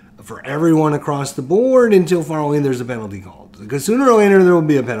for everyone across the board until finally there's a penalty called. Because sooner or later there will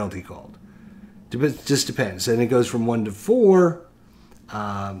be a penalty called. It just depends, and it goes from 1 to 4.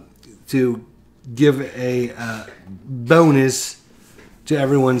 To give a bonus to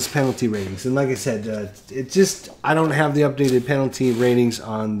everyone's penalty ratings. And like I said, I don't have the updated penalty ratings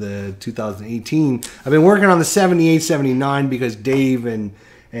on the 2018. I've been working on the 78, 79 because Dave and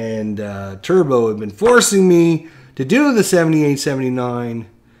Turbo have been forcing me to do the 78, 79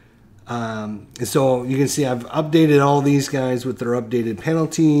 And so you can see I've updated all these guys with their updated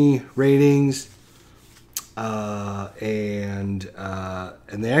penalty ratings. And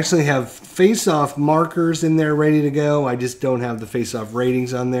they actually have face-off markers in there ready to go. I just don't have the face-off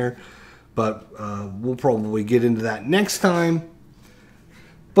ratings on there. But we'll probably get into that next time.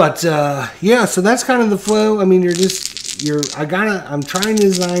 But yeah, so that's kind of the flow. I mean, I'm trying to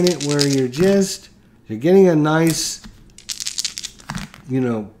design it where you're getting a nice,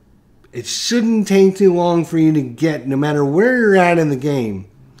 it shouldn't take too long for you to get, no matter where you're at in the game.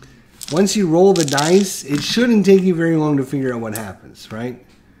 Once you roll the dice, it shouldn't take you very long to figure out what happens, right?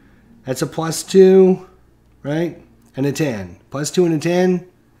 That's a +2, right? And a 10. +2 and a 10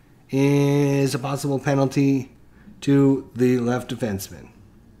 is a possible penalty to the left defenseman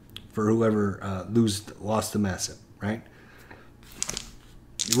for whoever lost the mess-up, right?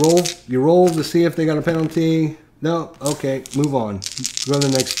 You roll to see if they got a penalty. No, okay, move on. Go to the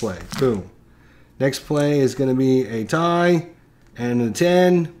next play. Boom. Next play is going to be a tie and a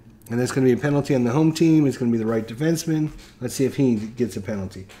 10. And that's going to be a penalty on the home team. It's going to be the right defenseman. Let's see if he gets a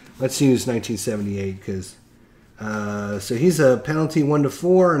penalty. Let's use 1978 because so he's a penalty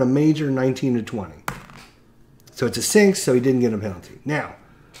 1-4 and a major 19-20. So it's a 6, so he didn't get a penalty. Now,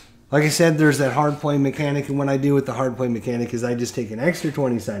 like I said, there's that hard play mechanic, and what I do with the hard play mechanic is I just take an extra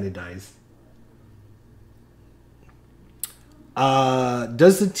 20-sided dice.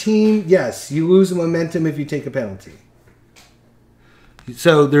 Does the team? Yes, you lose momentum if you take a penalty.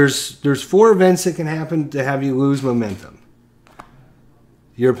 So there's 4 events that can happen to have you lose momentum.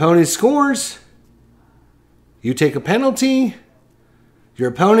 Your opponent scores, you take a penalty, your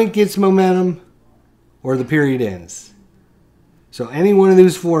opponent gets momentum, or the period ends. So any one of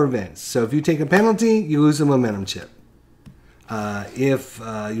those 4 events. So if you take a penalty, you lose a momentum chip. If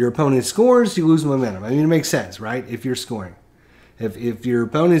your opponent scores, you lose momentum. I mean, it makes sense, right? If you're scoring. If your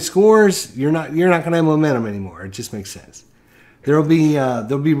opponent scores, you're not going to have momentum anymore. It just makes sense. There'll be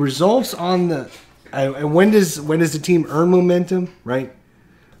results on the when does the team earn momentum, right?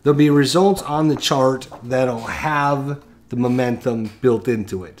 There'll be results on the chart that'll have the momentum built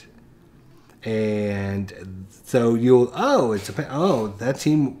into it, and so that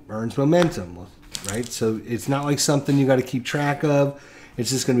team earns momentum, right? So it's not like something you got to keep track of. It's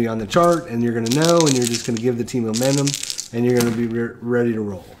just going to be on the chart, and you're going to know, and you're just going to give the team momentum, and you're going to be ready to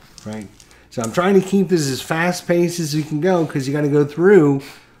roll, right? So I'm trying to keep this as fast-paced as you can go because you got to go through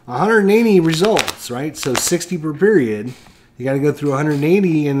 180 results, right? So 60 per period. You got to go through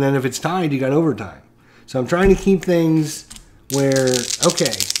 180, and then if it's tied, you got overtime. So I'm trying to keep things where,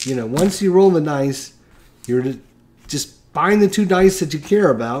 okay, once you roll the dice, you're just find the 2 dice that you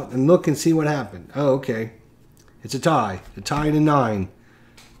care about and look and see what happened. Oh, okay. It's a tie. A tie to 9.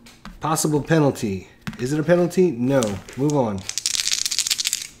 Possible penalty. Is it a penalty? No. Move on.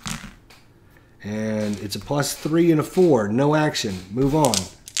 And it's a +3 and a 4. No action. Move on.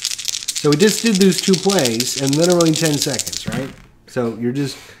 So we just did those 2 plays in literally 10 seconds, right? So you're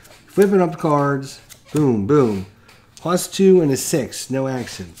just flipping up the cards. Boom, boom. +2 and a 6. No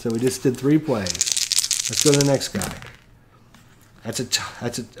action. So we just did 3 plays. Let's go to the next guy. I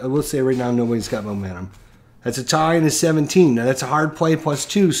will say right now nobody's got momentum. That's a tie and a 17. Now that's a hard play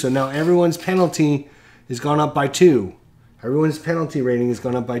 +2. So now everyone's penalty has gone up by 2. Everyone's penalty rating has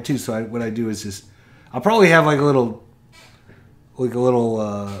gone up by 2. So what I do is just, I'll probably have like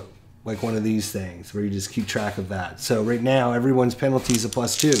one of these things where you just keep track of that. So right now everyone's penalty is a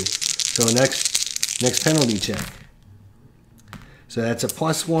 +2. So next penalty check. So that's a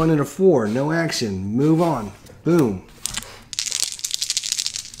 +1 and a 4. No action. Move on. Boom.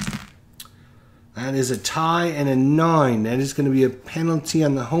 That is a tie and a 9. That is going to be a penalty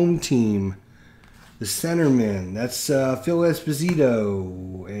on the home team. The centerman, that's Phil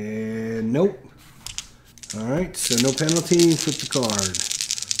Esposito, and nope. All right, so no penalty, flip the card.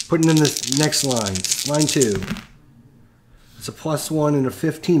 Putting in the next line, line 2. It's a +1 and a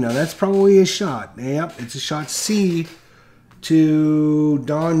 15. Now that's probably a shot. Yep, it's a shot C to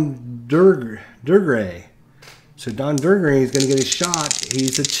Don Durgray. So Don Durgray is going to get a shot.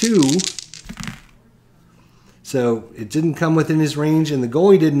 He's a 2. So it didn't come within his range, and the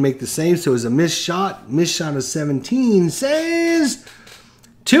goalie didn't make the save, so it was a missed shot. Missed shot of 17 says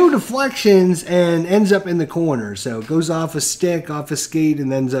 2 deflections and ends up in the corner. So it goes off a stick, off a skate,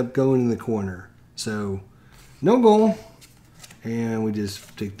 and ends up going in the corner. So no goal. And we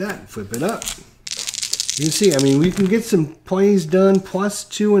just take that and flip it up. You can see, I mean, we can get some plays done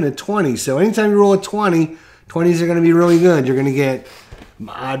 +2 and a 20. So anytime you roll a 20, 20s are going to be really good. You're going to get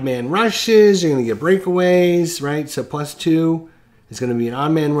odd man rushes, you're going to get breakaways, right? So +2 is going to be an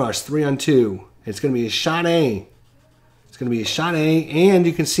odd man rush, 3 on 2. It's going to be a shot A. It's going to be a shot A, and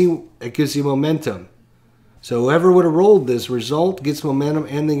you can see it gives you momentum. So whoever would have rolled this result gets momentum,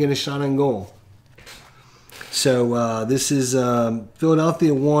 and they get a shot on goal. So this is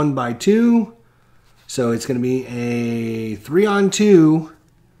Philadelphia won by 2. So it's going to be a 3-on-2.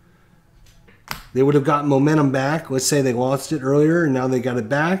 They would have gotten momentum back. Let's say they lost it earlier, and now they got it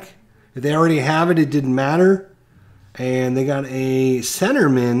back. If they already have it, it didn't matter. And they got a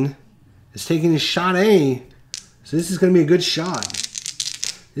centerman is taking a shot A. So this is going to be a good shot.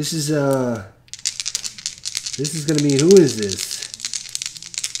 This is going to be, who is this?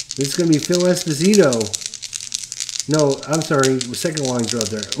 This is going to be Phil Esposito. No, I'm sorry, second line draw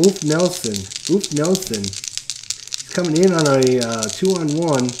there. Ulf Nelson. Ulf Nelson. He's coming in on a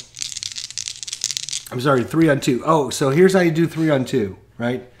 2-on-1. I'm sorry, 3-on-2. Oh, so here's how you do 3-on-2,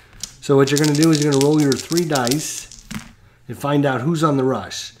 right? So what you're going to do is you're going to roll your 3 dice and find out who's on the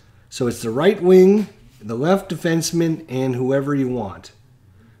rush. So it's the right wing, the left defenseman, and whoever you want.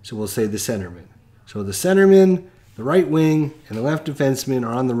 So we'll say the centerman. So the centerman, the right wing, and the left defenseman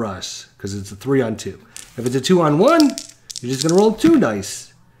are on the rush because it's a 3-on-2. If it's a 2-on-1, you're just going to roll 2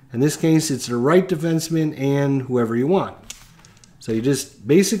 dice. In this case, it's the right defenseman and whoever you want. So you just,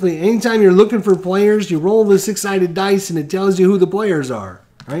 basically, anytime you're looking for players, you roll the 6-sided dice and it tells you who the players are,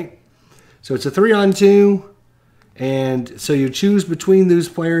 right? So it's a 3-on-2, and so you choose between those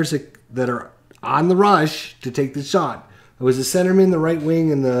players that are on the rush to take the shot. It was the centerman, the right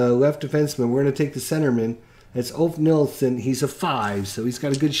wing, and the left defenseman. We're going to take the centerman. That's Ulf Nilsson. He's a 5, so he's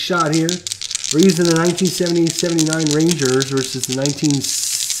got a good shot here. We're using the 1970-79 Rangers versus the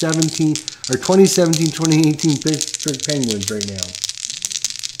 2017-2018 Pittsburgh Penguins right now.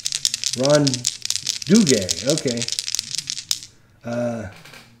 Ron Duguay, okay.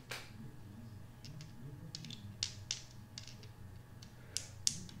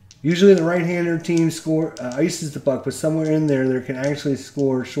 Usually the right-hander team ices the puck, but somewhere in there can actually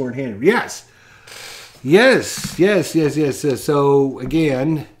score short-handed. Yes! Yes. So,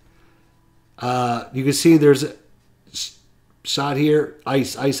 again, you can see there's a shot here,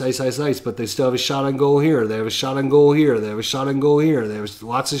 ice, but they still have a shot on goal here. They have a shot on goal here. They have a shot on goal here. They have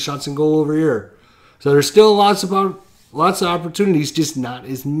lots of shots on goal over here. So there's still lots of opportunities, just not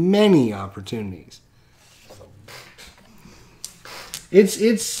as many opportunities.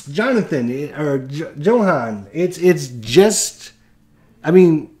 It's Jonathan or Johan. It's just, I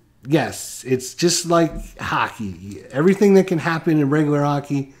mean, yes, it's just like hockey. Everything that can happen in regular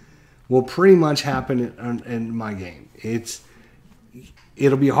hockey will pretty much happen in my game.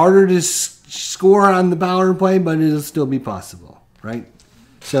 It'll be harder to score on the power play, but it'll still be possible, right?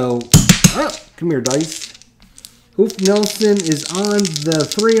 So, come here, dice. Ulf Nelson is on the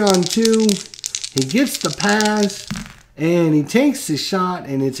 3-on-2. He gets the pass, and he takes the shot,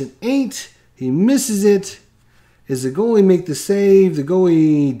 and it's an 8. He misses it. Does the goalie make the save? The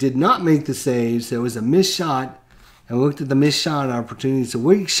goalie did not make the save, so it was a missed shot. And we looked at the missed shot opportunity. It's a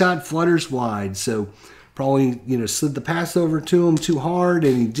weak shot, flutters wide. So probably, slid the pass over to him too hard,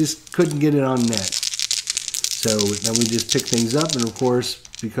 and he just couldn't get it on net. So then we just pick things up, and of course,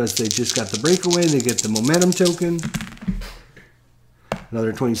 because they just got the breakaway, they get the momentum token.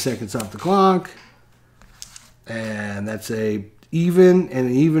 Another 20 seconds off the clock. And that's a even,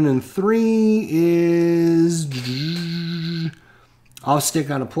 and even in 3 is off stick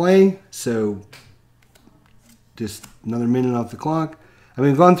on a play. So just another minute off the clock. I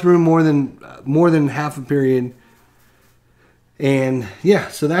mean, gone through more than half a period. And yeah,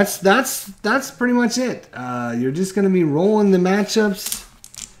 so that's pretty much it. You're just going to be rolling the matchups.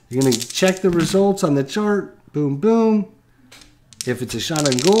 You're going to check the results on the chart. Boom, boom. If it's a shot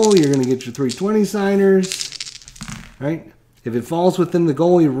on goal, you're going to get your 320 signers. Right? If it falls within the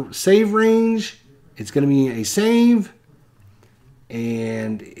goalie save range, it's going to be a save.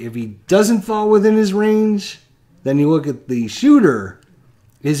 And if he doesn't fall within his range, then you look at the shooter.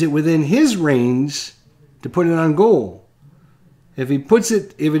 Is it within his range to put it on goal? If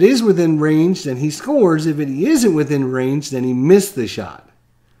it is within range, then he scores. If it isn't within range, then he missed the shot.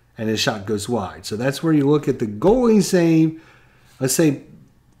 And his shot goes wide. So that's where you look at the goalie save. Let's say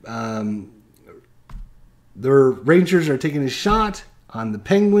the Rangers are taking a shot on the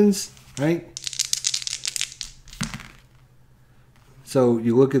Penguins, right? So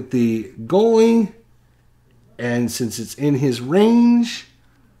you look at the goalie, and since it's in his range,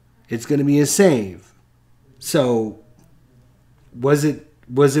 it's going to be a save. So was it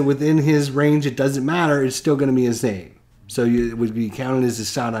within his range? It doesn't matter. It's still going to be a save. So it would be counted as a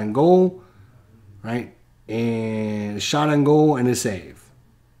shot on goal, right? And a shot on goal and a save.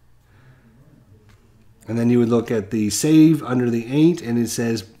 And then you would look at the save under the 8, and it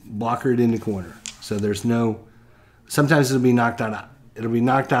says blockered in the corner. So there's no sometimes it'll be knocked out. It'll be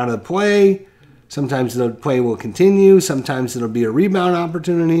knocked out of the play. Sometimes the play will continue. Sometimes it'll be a rebound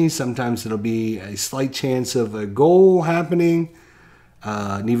opportunity. Sometimes it'll be a slight chance of a goal happening.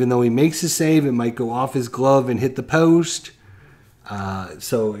 And even though he makes a save, it might go off his glove and hit the post.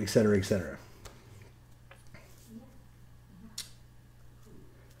 So, et cetera, et cetera.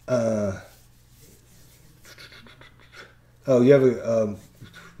 Oh, you have a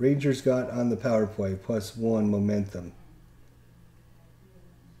Rangers got on the power play +1 momentum.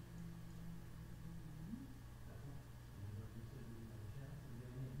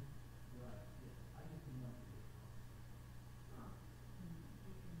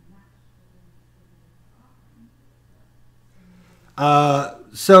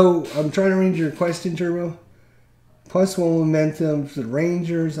 So I'm trying to read your question, Turbo. +1 momentum for the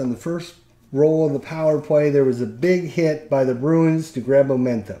Rangers on the first roll of the power play. There was a big hit by the Bruins to grab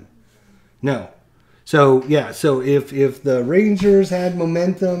momentum. No. So yeah. So if the Rangers had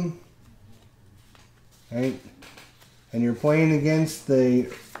momentum, right, and you're playing against the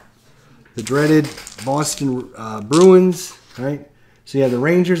dreaded Boston Bruins, right? So yeah, the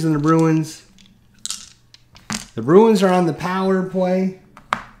Rangers and the Bruins. The Bruins are on the power play.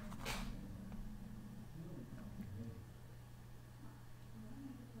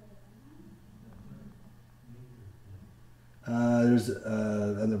 There's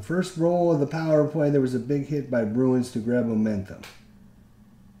on the first roll of the power play, there was a big hit by Bruins to grab momentum.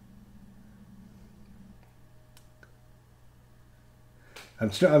 I'm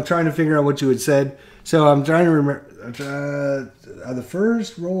trying to figure out what you had said. So I'm trying to remember. The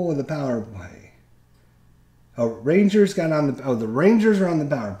first roll of the power play. Oh, Rangers got on the. Oh, the Rangers are on the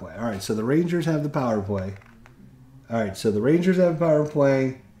power play. All right, so the Rangers have the power play. All right, so the Rangers have power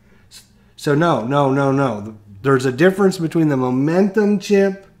play. So no. There's a difference between the momentum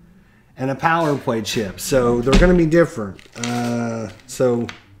chip and a power play chip. So they're going to be different. So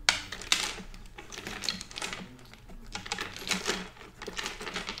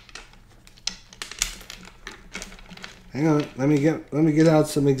hang on, let me get out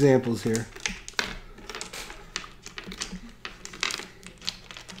some examples here.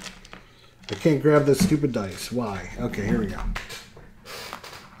 I can't grab this stupid dice. Why? Okay, here we go.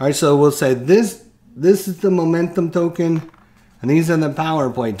 All right, so we'll say this is the momentum token, and these are the power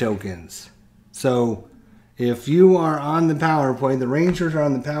play tokens. So if you are on the power play, the Rangers are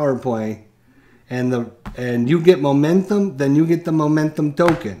on the power play, and you get momentum, then you get the momentum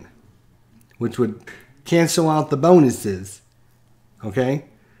token, which would cancel out the bonuses. Okay?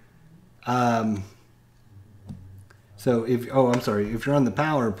 So if you're on the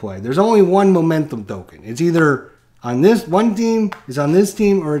power play, there's only one momentum token. It's either on this one team, it's on this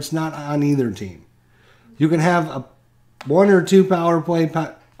team, or it's not on either team. You can have one or two power play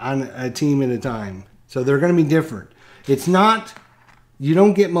on a team at a time. So they're going to be different. It's not, you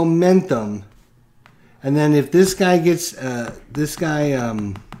don't get momentum, and then if this guy gets the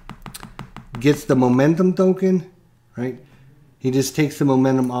momentum token, right? He just takes the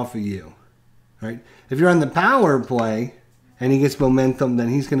momentum off of you, right? If you're on the power play and he gets momentum, then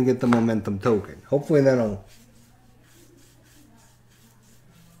he's going to get the momentum token. Hopefully that'll.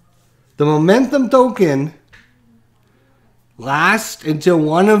 The momentum token lasts until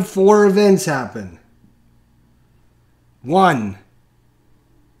one of 4 events happen. 1,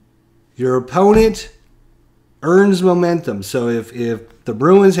 your opponent earns momentum. So if the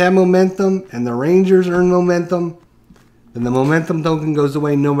Bruins have momentum and the Rangers earn momentum, then the momentum token goes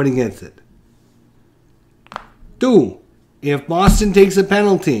away, nobody gets it. 2, if Boston takes a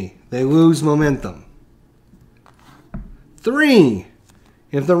penalty, they lose momentum. 3,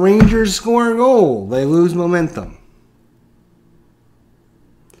 if the Rangers score a goal, they lose momentum.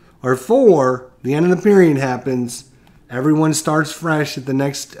 Or 4, the end of the period happens, everyone starts fresh at the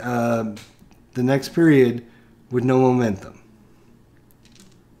next period with no momentum.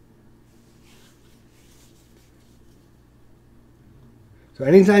 So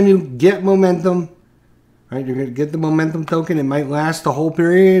anytime you get momentum, right, you're going to get the momentum token. It might last the whole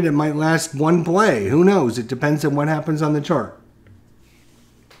period. It might last one play. Who knows? It depends on what happens on the chart.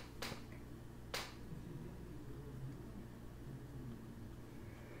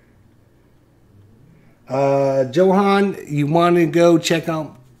 Johan, you want to go check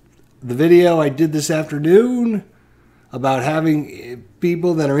out the video I did this afternoon about having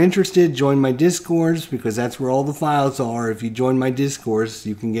people that are interested join my discourse, because that's where all the files are. If you join my discourse,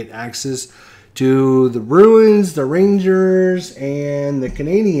 you can get access to the Bruins, the Rangers, and the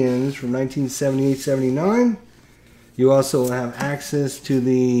Canadiens from 1978-79. You also have access to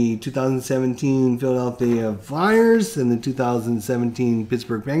the 2017 Philadelphia Flyers and the 2017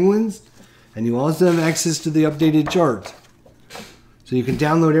 Pittsburgh Penguins. And you also have access to the updated chart. So you can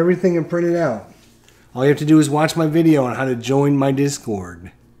download everything and print it out. All you have to do is watch my video on how to join my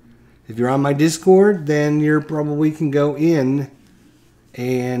Discord. If you're on my Discord, then you probably can go in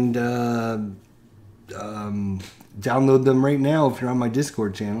and download them right now if you're on my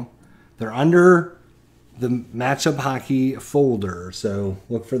Discord channel. They're under the Matchup Hockey folder, so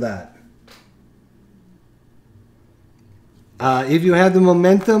look for that. If you have the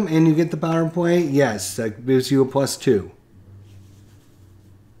momentum and you get the power play, yes, that gives you a +2.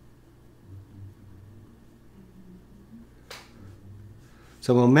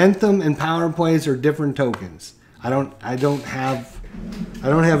 So momentum and power plays are different tokens. I don't have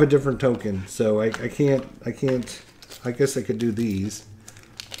a different token, so I can't. I guess I could do these.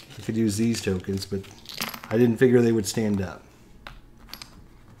 I could use these tokens, but I didn't figure they would stand up.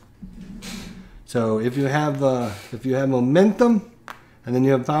 So if you have momentum and then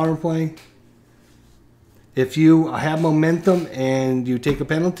you have power play, if you have momentum and you take a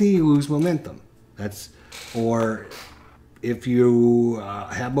penalty, you lose momentum. Or if you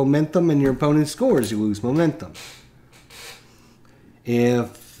have momentum and your opponent scores, you lose momentum.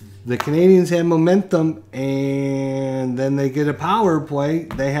 If the Canadians have momentum and then they get a power play,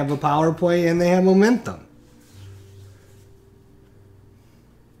 they have a power play and they have momentum.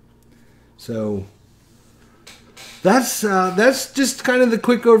 So that's just kind of the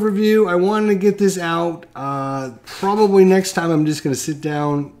quick overview. I wanted to get this out. Probably next time I'm just going to sit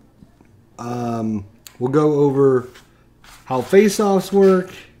down. We'll go over how face-offs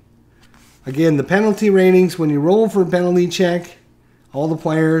work. Again, the penalty ratings, when you roll for a penalty check, all the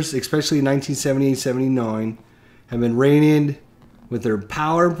players, especially in 1978-79, have been rated with their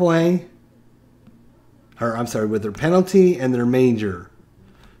power play, or I'm sorry, with their penalty and their major.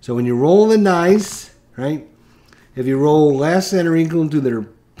 So when you roll the dice, right, if you roll less than or equal to their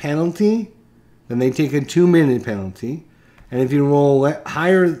penalty, then they take a 2-minute penalty. And if you roll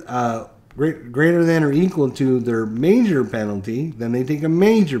higher, greater than or equal to their major penalty, then they take a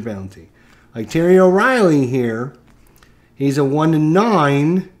major penalty. Like Terry O'Reilly here, he's a 1 to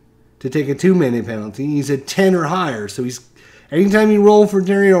 9 to take a 2-minute penalty. He's a 10 or higher. So anytime you roll for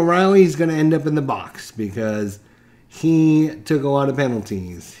Terry O'Reilly, he's going to end up in the box because he took a lot of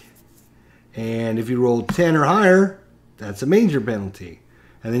penalties. And if you roll 10 or higher, that's a major penalty.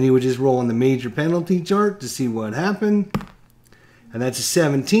 And then you would just roll on the major penalty chart to see what happened. And that's a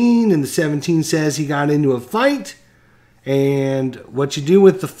 17, and the 17 says he got into a fight. And what you do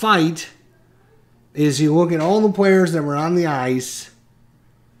with the fight is you look at all the players that were on the ice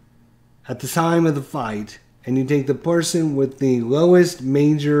at the time of the fight, and you take the person with the lowest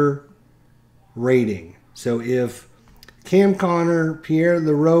major rating. So if Cam Connor, Pierre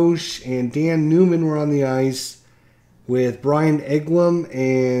LaRoche, and Dan Newman were on the ice with Brian Eglum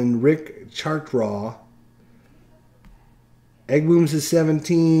and Rick Chartraw, Eglum's a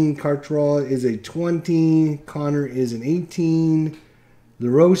 17, Chartraw is a 20, Connor is an 18,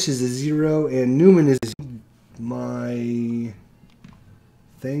 LaRoche is a 0, and Newman is a... My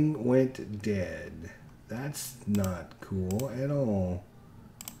thing went dead. That's not cool at all.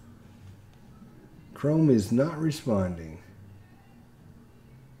 Chrome is not responding.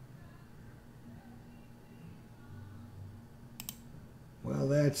 Well,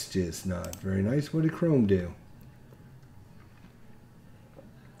 that's just not very nice. What did Chrome do?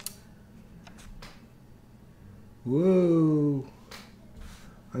 Whoa.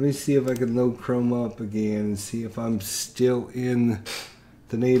 Let me see if I can load Chrome up again and see if I'm still in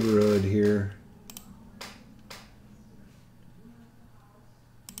the neighborhood here.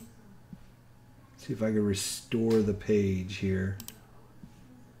 See if I can restore the page here.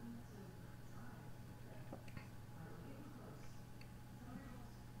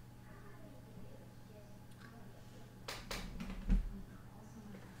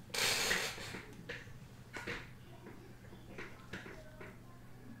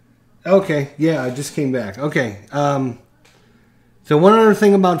 Okay, yeah, I just came back. Okay, so one other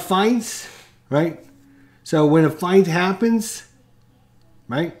thing about fights, right? So when a fight happens,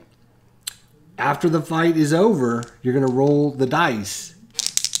 right? After the fight is over, you're going to roll the dice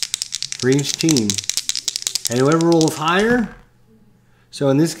for each team. And whoever rolls higher, so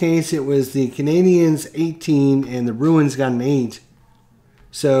in this case it was the Canadiens 18 and the Bruins got an 8.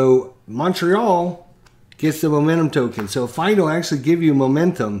 So Montreal gets the momentum token. So a fight will actually give you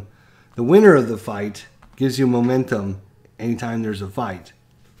momentum. The winner of the fight gives you momentum anytime there's a fight.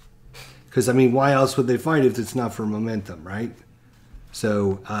 Because, I mean, why else would they fight if it's not for momentum, right?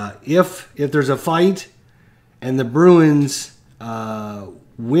 So if there's a fight and the Bruins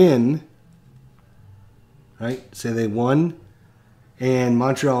win, right, say they won, and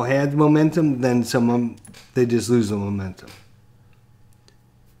Montreal had the momentum, then they just lose the momentum.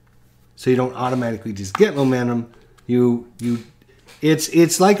 So you don't automatically just get momentum.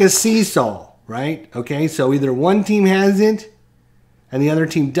 It's like a seesaw, right? Okay, so either one team has it and the other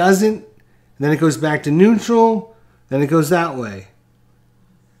team doesn't, and then it goes back to neutral, then it goes that way.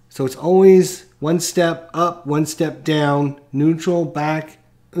 So it's always one step up, one step down, neutral, back,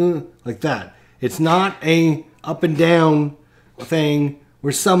 like that. It's not a up and down thing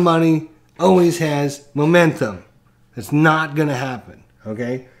where somebody always has momentum. That's not going to happen,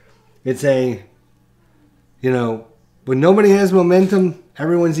 okay? It's when nobody has momentum,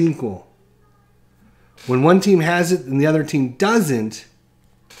 everyone's equal. When one team has it and the other team doesn't,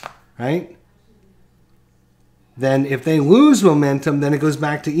 right? Then if they lose momentum, then it goes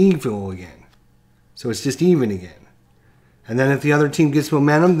back to equal again. So it's just even again. And then if the other team gets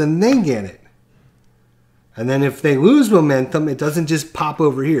momentum, then they get it. And then if they lose momentum, it doesn't just pop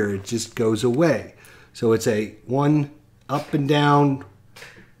over here. It just goes away. So it's a one up and down,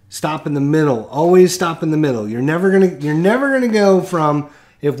 stop in the middle. Always stop in the middle. You're never gonna go from,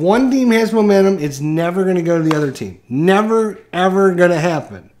 if one team has momentum, it's never gonna go to the other team. Never ever gonna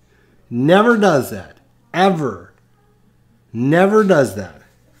happen. Never does that. Ever. Never does that.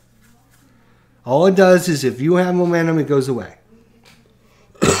 All it does is if you have momentum, it goes away.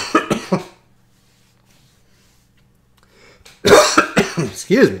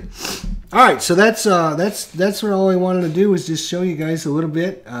 Excuse me. All right, so that's what all I wanted to do was just show you guys a little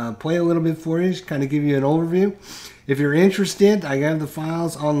bit, play a little bit for you, kind of give you an overview. If you're interested, I got the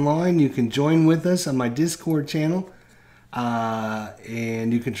files online. You can join with us on my Discord channel,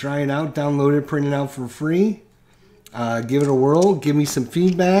 and you can try it out, download it, print it out for free. Give it a whirl. Give me some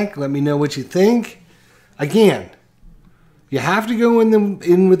feedback. Let me know what you think. Again, you have to go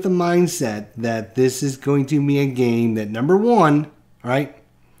in with the mindset that this is going to be a game that, number one, right?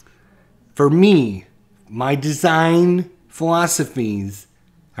 For me, my design philosophies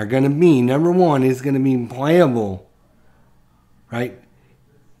are going to be, number one, is going to be playable, right?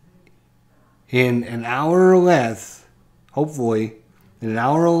 In an hour or less, hopefully, in an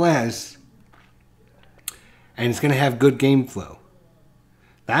hour or less, and it's going to have good game flow.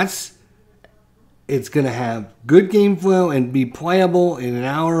 It's going to have good game flow and be playable in an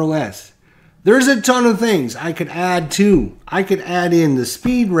hour or less. There's a ton of things I could add to. I could add in the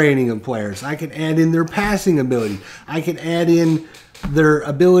speed rating of players. I could add in their passing ability. I could add in their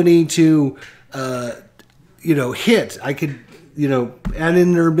ability to, hit. I could, add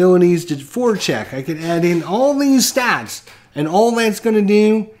in their abilities to forecheck. I could add in all these stats. And all that's going to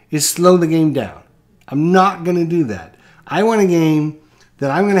do is slow the game down. I'm not going to do that. I want a game that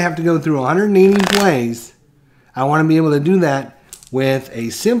I'm going to have to go through 180 plays. I want to be able to do that with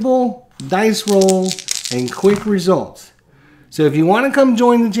a simple dice roll and quick results. So if you want to come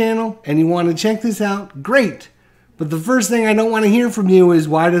join the channel and you want to check this out, great. But the first thing I don't want to hear from you is,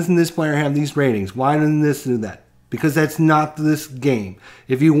 why doesn't this player have these ratings? Why doesn't this do that? Because that's not this game.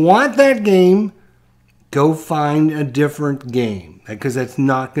 If you want that game, go find a different game, because that's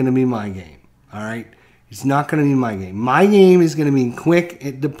not going to be my game. All right? It's not going to be my game. My game is going to be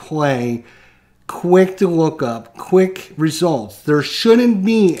quick to play, quick to look up, quick results. There shouldn't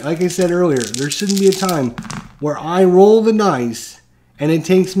be, like I said earlier, there shouldn't be a time where I roll the dice and it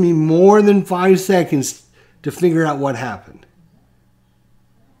takes me more than 5 seconds to figure out what happened.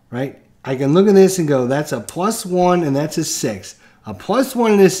 Right? I can look at this and go, that's a +1 and that's a 6. A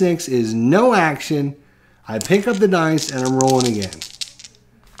 +1 and a 6 is no action. I pick up the dice and I'm rolling again.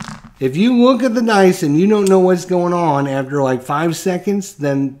 If you look at the dice and you don't know what's going on after like 5 seconds,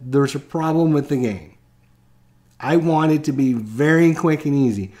 then there's a problem with the game. I want it to be very quick and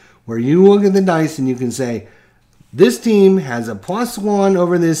easy, where you look at the dice and you can say, this team has a +1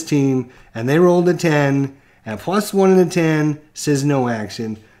 over this team, and they rolled a 10, and a +1 and a 10 says no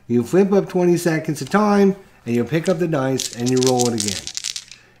action. You flip up 20 seconds of time, and you pick up the dice and you roll it again.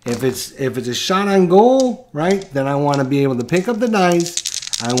 If it's a shot on goal, right, then I want to be able to pick up the dice,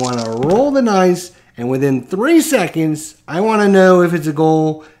 I want to roll the dice, and within 3 seconds, I want to know if it's a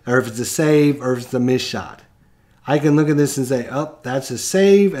goal, or if it's a save, or if it's a missed shot. I can look at this and say, oh, that's a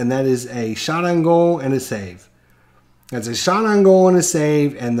save, and that is a shot on goal and a save. That's a shot on goal and a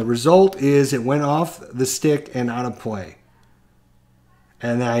save, and the result is it went off the stick and out of play.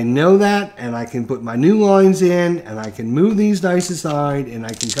 And I know that, and I can put my new lines in, and I can move these dice aside, and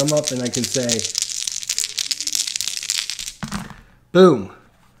I can come up and I can say, boom.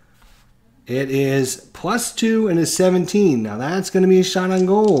 It is +2 and a 17. Now that's going to be a shot on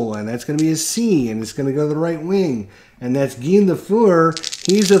goal, and that's going to be a C, and it's going to go to the right wing. And that's Guy Lafleur.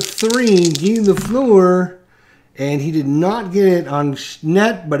 He's a 3. Guy Lafleur And he did not get it on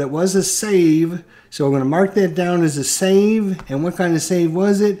net, but it was a save. So we're going to mark that down as a save. And what kind of save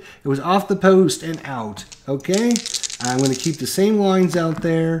was it? It was off the post and out. Okay? I'm going to keep the same lines out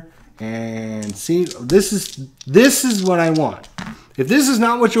there. And see, this is what I want. If this is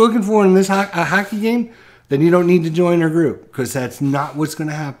not what you're looking for in this hockey game, then you don't need to join our group, because that's not what's going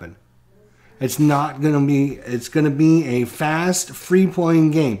to happen. It's not going to be, it's going to be a fast,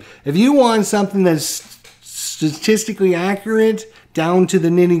 free-flowing game. If you want something that's statistically accurate down to the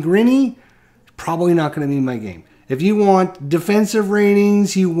nitty-gritty, probably not going to be my game. If you want defensive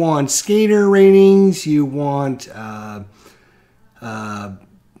ratings, you want skater ratings, you want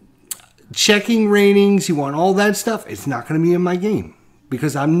checking ratings, you want all that stuff, it's not going to be in my game.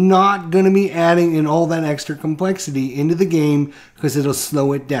 Because I'm not going to be adding in all that extra complexity into the game, because it'll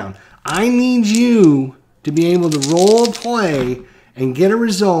slow it down. I need you to be able to roll a play and get a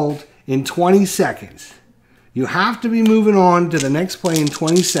result in 20 seconds. You have to be moving on to the next play in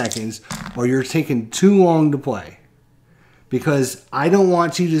 20 seconds, or you're taking too long to play. Because I don't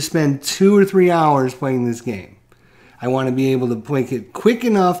want you to spend 2 or 3 hours playing this game. I want to be able to make it quick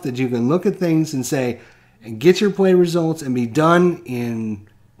enough that you can look at things and say, and get your play results and be done in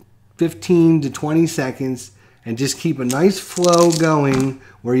 15 to 20 seconds, and just keep a nice flow going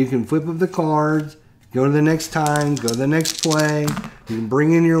where you can flip up the cards, go to the next time, go to the next play. You can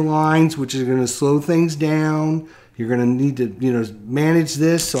bring in your lines, which is going to slow things down. You're going to need to, manage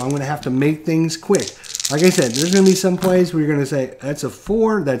this, so I'm going to have to make things quick. Like I said, there's going to be some plays where you're going to say, that's a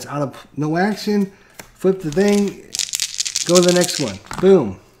 4, that's out of no action. Flip the thing, go to the next one.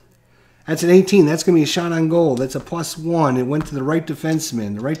 Boom. That's an 18. That's going to be a shot on goal. That's a +1. It went to the right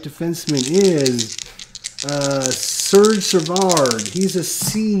defenseman. The right defenseman is Serge Savard. He's a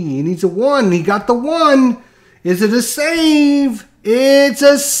C. He needs a 1. He got the 1. Is it a save? It's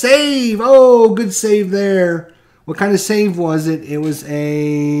a save. Oh, good save there. What kind of save was it? It was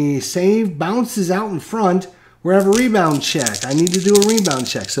a save. Bounces out in front. We have a rebound check. I need to do a rebound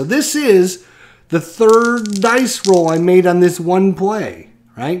check. So this is the 3rd dice roll I made on this one play,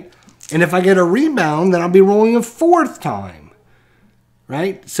 right? And if I get a rebound, then I'll be rolling a 4th time,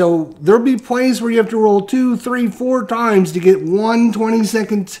 right? So there'll be plays where you have to roll 2, 3, 4 times to get one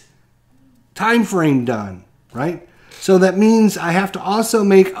 20-second time frame done, right? So that means I have to also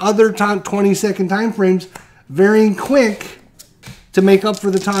make other 20-second time frames very quick to make up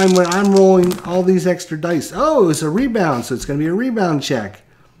for the time when I'm rolling all these extra dice. Oh, it's a rebound, so it's going to be a rebound check.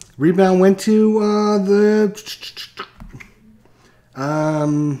 Rebound went to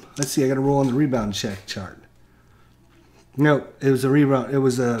let's see, I got to roll on the rebound check chart. No, it was a rebound. It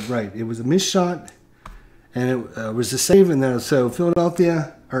was it was a missed shot, and it was a save. And then so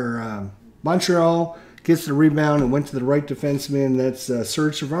Philadelphia or Montreal gets the rebound and went to the right defenseman. That's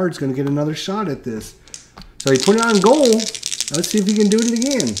Serge Savard's going to get another shot at this. So he put it on goal. Let's see if he can do it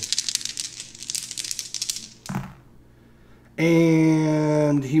again.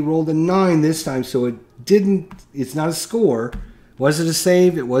 And he rolled a 9 this time, so it didn't. It's not a score. Was it a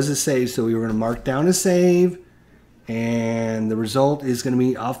save? It was a save, so we were going to mark down a save, and the result is going to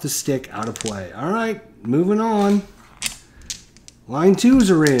be off the stick, out of play. All right, moving on. Line 2s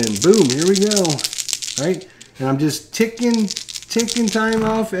are in. Boom, here we go. Right, and I'm just ticking time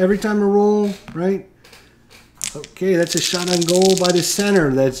off every time I roll, right? Okay, that's a shot on goal by the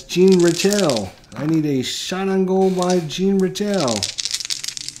center. That's Jean Rattel. I need a shot on goal by Jean Rattel.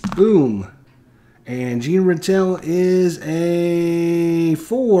 Boom. And Jean Rattel is a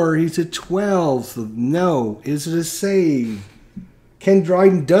 4. He's a 12. So no. Is it a save? Ken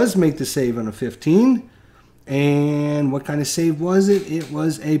Dryden does make the save on a 15. And what kind of save was it? It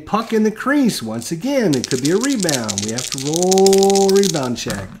was a puck in the crease. Once again, it could be a rebound. We have to roll a rebound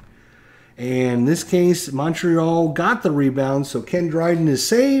check. And in this case, Montreal got the rebound, so Ken Dryden is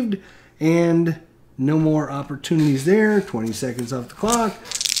saved. And no more opportunities there. 20 seconds off the clock.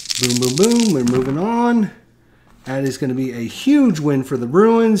 Boom, boom, boom. We're moving on. That is going to be a huge win for the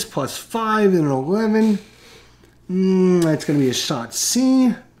Bruins. +5 and an 11. That's going to be a shot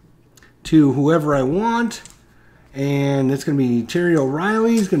C to whoever I want. And it's going to be Terry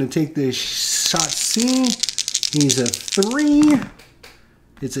O'Reilly. He's going to take this shot C. He's a 3.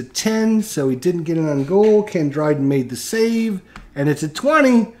 It's a 10, so he didn't get it on goal. Ken Dryden made the save. And it's a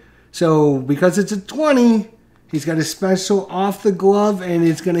 20. So because it's a 20, he's got a special off the glove, and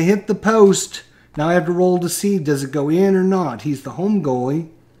it's going to hit the post. Now I have to roll to see, does it go in or not? He's the home goalie.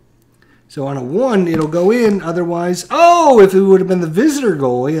 So on a 1, it'll go in. Otherwise, oh, if it would have been the visitor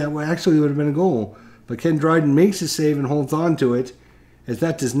goalie, that actually would have been a goal. But Ken Dryden makes a save and holds on to it, as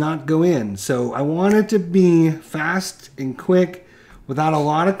that does not go in. So I want it to be fast and quick, without a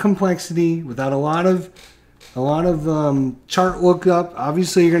lot of complexity, without a lot of a lot of chart lookup.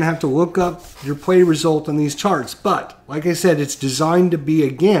 Obviously, you're going to have to look up your play result on these charts. But, like I said, it's designed to be,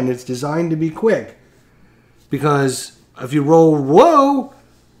 again, it's designed to be quick. Because if you roll low,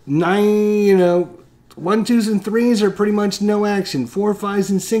 1, 2s, and 3s are pretty much no action. 4, 5s,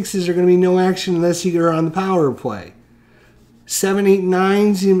 and 6s are going to be no action unless you're on the power play. 7, 8,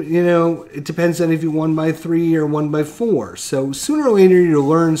 9s, it depends on if you won by 3 or won by 4. So sooner or later you'll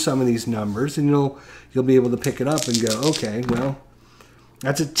learn some of these numbers and you'll be able to pick it up and go, okay, well,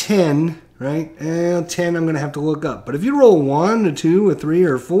 that's a 10, right? 10 I'm going to have to look up. But if you roll 1, a 2, a 3,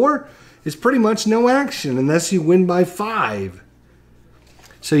 or a 4, it's pretty much no action unless you win by 5.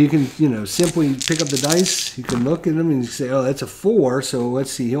 So you can, simply pick up the dice. You can look at them and say, oh, that's a 4. So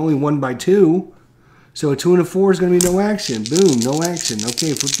let's see, he only won by 2. So a 2 and a 4 is going to be no action. Boom, no action.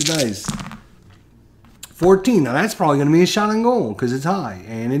 Okay, flip the dice. 14. Now that's probably going to be a shot on goal because it's high.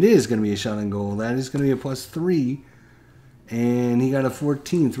 And it is going to be a shot on goal. That is going to be a +3. And he got a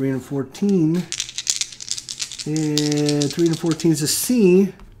 14. 3 and a 14. And 3 and a 14 is a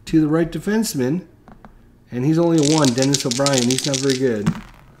C to the right defenseman. And he's only a 1. Dennis O'Brien. He's not very good.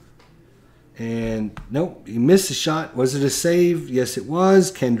 And nope, he missed a shot. Was it a save? Yes, it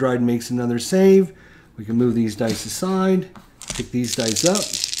was. Ken Dryden makes another save. We can move these dice aside. Pick these dice up.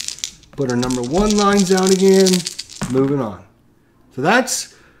 Put our number 1 lines out again. Moving on. So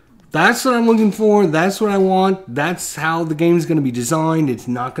that's what I'm looking for. That's what I want. That's how the game is going to be designed. It's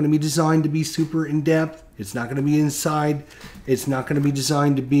not going to be designed to be super in-depth. It's not going to be inside. It's not going to be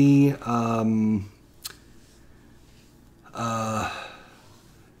designed to be,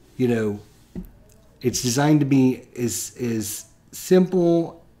 it's designed to be as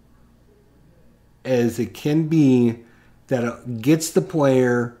simple as it can be, that it gets the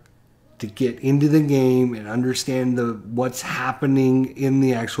player to get into the game and understand what's happening in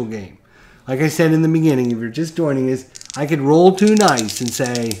the actual game. Like I said in the beginning, if you're just joining us, I could roll 2 dice and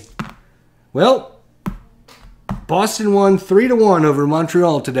say, well, Boston won 3-1 over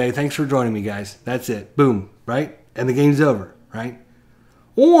Montreal today. Thanks for joining me, guys. That's it. Boom, right? And the game's over, right?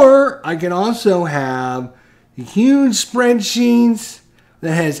 Or I can also have huge spreadsheets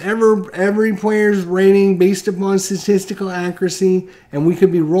that has every player's rating based upon statistical accuracy, and we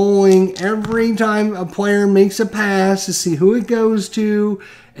could be rolling every time a player makes a pass to see who it goes to,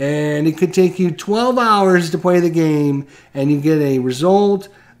 and it could take you 12 hours to play the game, and you get a result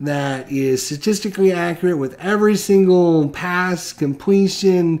that is statistically accurate with every single pass,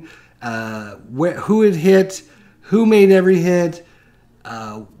 completion, who it hit, who made every hit,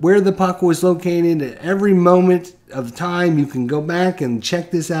 where the puck was located at every moment of time. You can go back and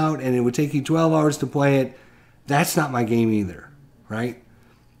check this out, and it would take you 12 hours to play it. That's not my game either, right?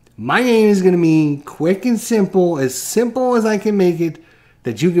 My game is going to be quick and simple as I can make it,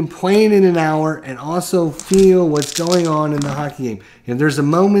 that you can play it in an hour and also feel what's going on in the hockey game. If there's the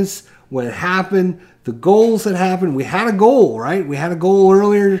moments when it happened, the goals that happened, we had a goal, right? We had a goal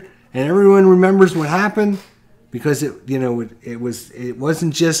earlier, and everyone remembers what happened. Because it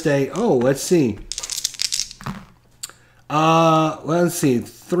wasn't just let's see. Let's see.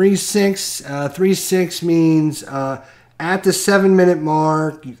 3-6. 3-6 means at the 7-minute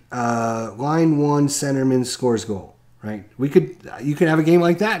mark, line 1 centerman scores goal. Right? You could have a game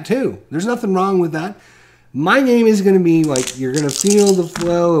like that too. There's nothing wrong with that. My game is going to be like, you're going to feel the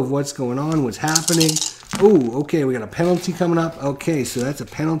flow of what's going on, what's happening. Oh, okay, we got a penalty coming up. Okay, so that's a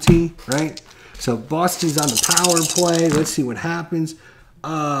penalty, right? So Boston's on the power play. Let's see what happens.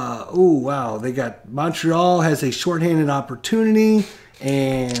 Oh, wow. Montreal has a shorthanded opportunity.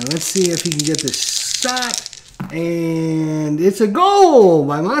 And let's see if he can get this shot. And it's a goal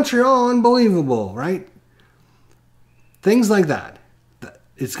by Montreal. Unbelievable, right? Things like that.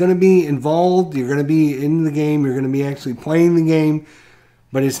 It's going to be involved. You're going to be in the game. You're going to be actually playing the game.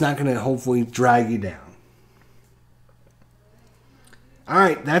 But it's not going to hopefully drag you down. All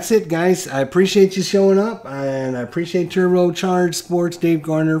right, that's it, guys. I appreciate you showing up, and I appreciate Turbocharged Sports, Dave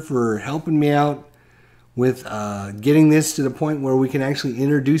Garner, for helping me out with getting this to the point where we can actually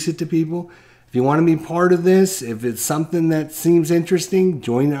introduce it to people. If you want to be part of this, if it's something that seems interesting,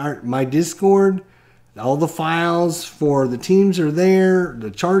 join my Discord. All the files for the teams are there. The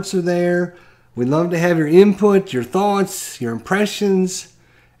charts are there. We'd love to have your input, your thoughts, your impressions,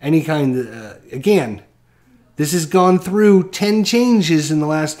 any kind of, again, this has gone through 10 changes in the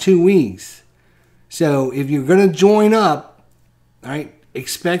last 2 weeks. So if you're going to join up, all right,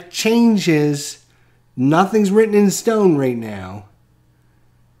 expect changes. Nothing's written in stone right now,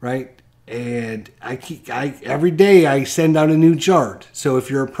 right? And every day I send out a new chart. So if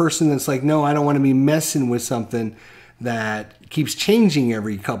you're a person that's like, no, I don't want to be messing with something that keeps changing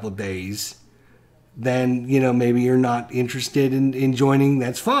every couple of days, then, you know, maybe you're not interested in joining.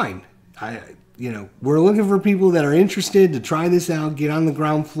 That's fine. We're looking for people that are interested to try this out, get on the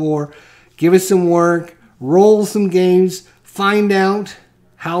ground floor, give us some work, roll some games, find out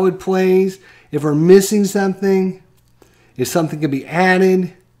how it plays, if we're missing something, if something can be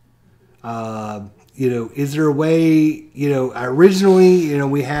added. Is there a way, originally,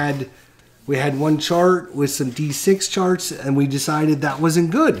 we had one chart with some D6 charts, and we decided that wasn't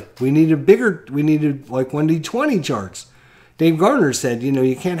good. We needed like 1D20 charts. Dave Gardner said, you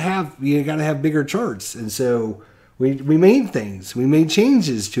got to have bigger charts. And so we made things. We made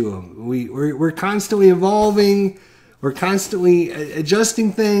changes to them. We're constantly evolving. We're constantly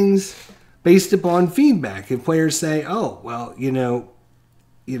adjusting things based upon feedback. If players say, oh, well, instead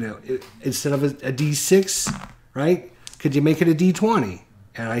of a D6, right, could you make it a D20?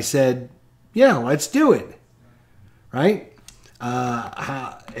 And I said, yeah, let's do it, right?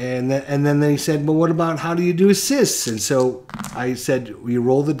 And then they said, well, what about how do you do assists? And so I said, we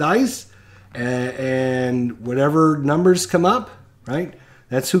roll the dice, and whatever numbers come up, right,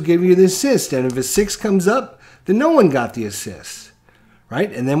 that's who gave you the assist. And if a 6 comes up, then no one got the assist,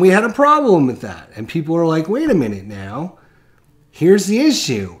 right? And then we had a problem with that. And people were like, wait a minute now. Here's the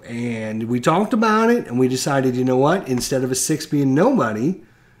issue. And we talked about it, and we decided, you know what? Instead of a 6 being nobody,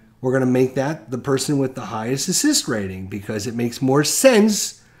 we're going to make that the person with the highest assist rating, because it makes more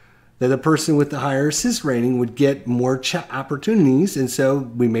sense that the person with the higher assist rating would get more opportunities. And so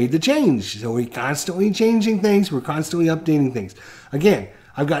we made the change. So we're constantly changing things. We're constantly updating things. Again,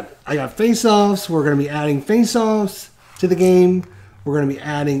 I got face-offs. We're going to be adding face-offs to the game. We're going to be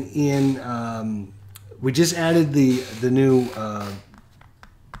adding in... we just added the new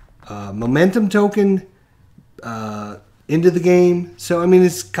momentum token into the game. So I mean,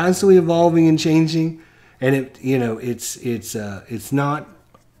 it's constantly evolving and changing, and it's not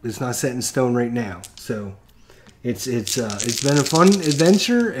set in stone right now. So it's been a fun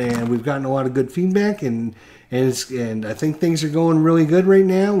adventure, and we've gotten a lot of good feedback, and I think things are going really good right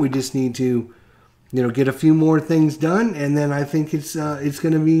now. We just need to get a few more things done, and then I think it's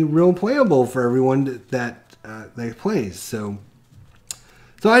going to be real playable for everyone that plays. So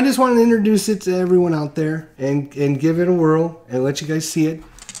I just wanted to introduce it to everyone out there and give it a whirl and let you guys see it.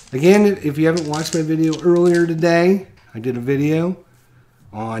 Again, if you haven't watched my video earlier today, I did a video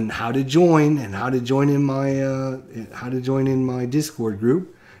on how to join and how to join in my Discord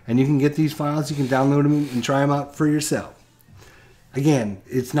group, and you can get these files. You can download them and try them out for yourself. Again,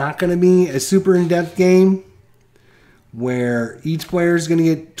 it's not going to be a super in-depth game where each player is going to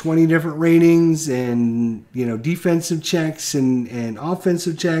get 20 different ratings and, defensive checks and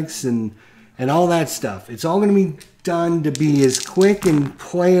offensive checks and all that stuff. It's all going to be done to be as quick and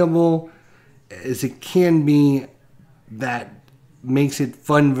playable as it can be, that makes it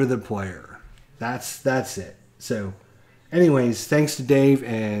fun for the player. That's it. So anyways, thanks to Dave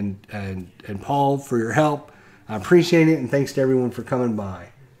and Paul for your help. I appreciate it, and thanks to everyone for coming by.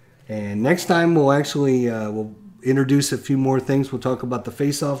 And next time we'll actually we'll introduce a few more things. We'll talk about the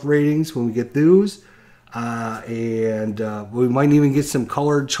face-off ratings when we get those, and we might even get some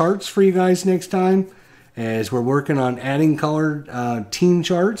colored charts for you guys next time, as we're working on adding colored team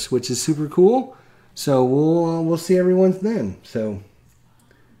charts, which is super cool. So we'll see everyone then. So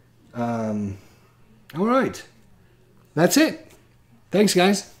all right, that's it. Thanks,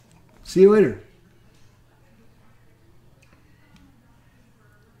 guys. See you later.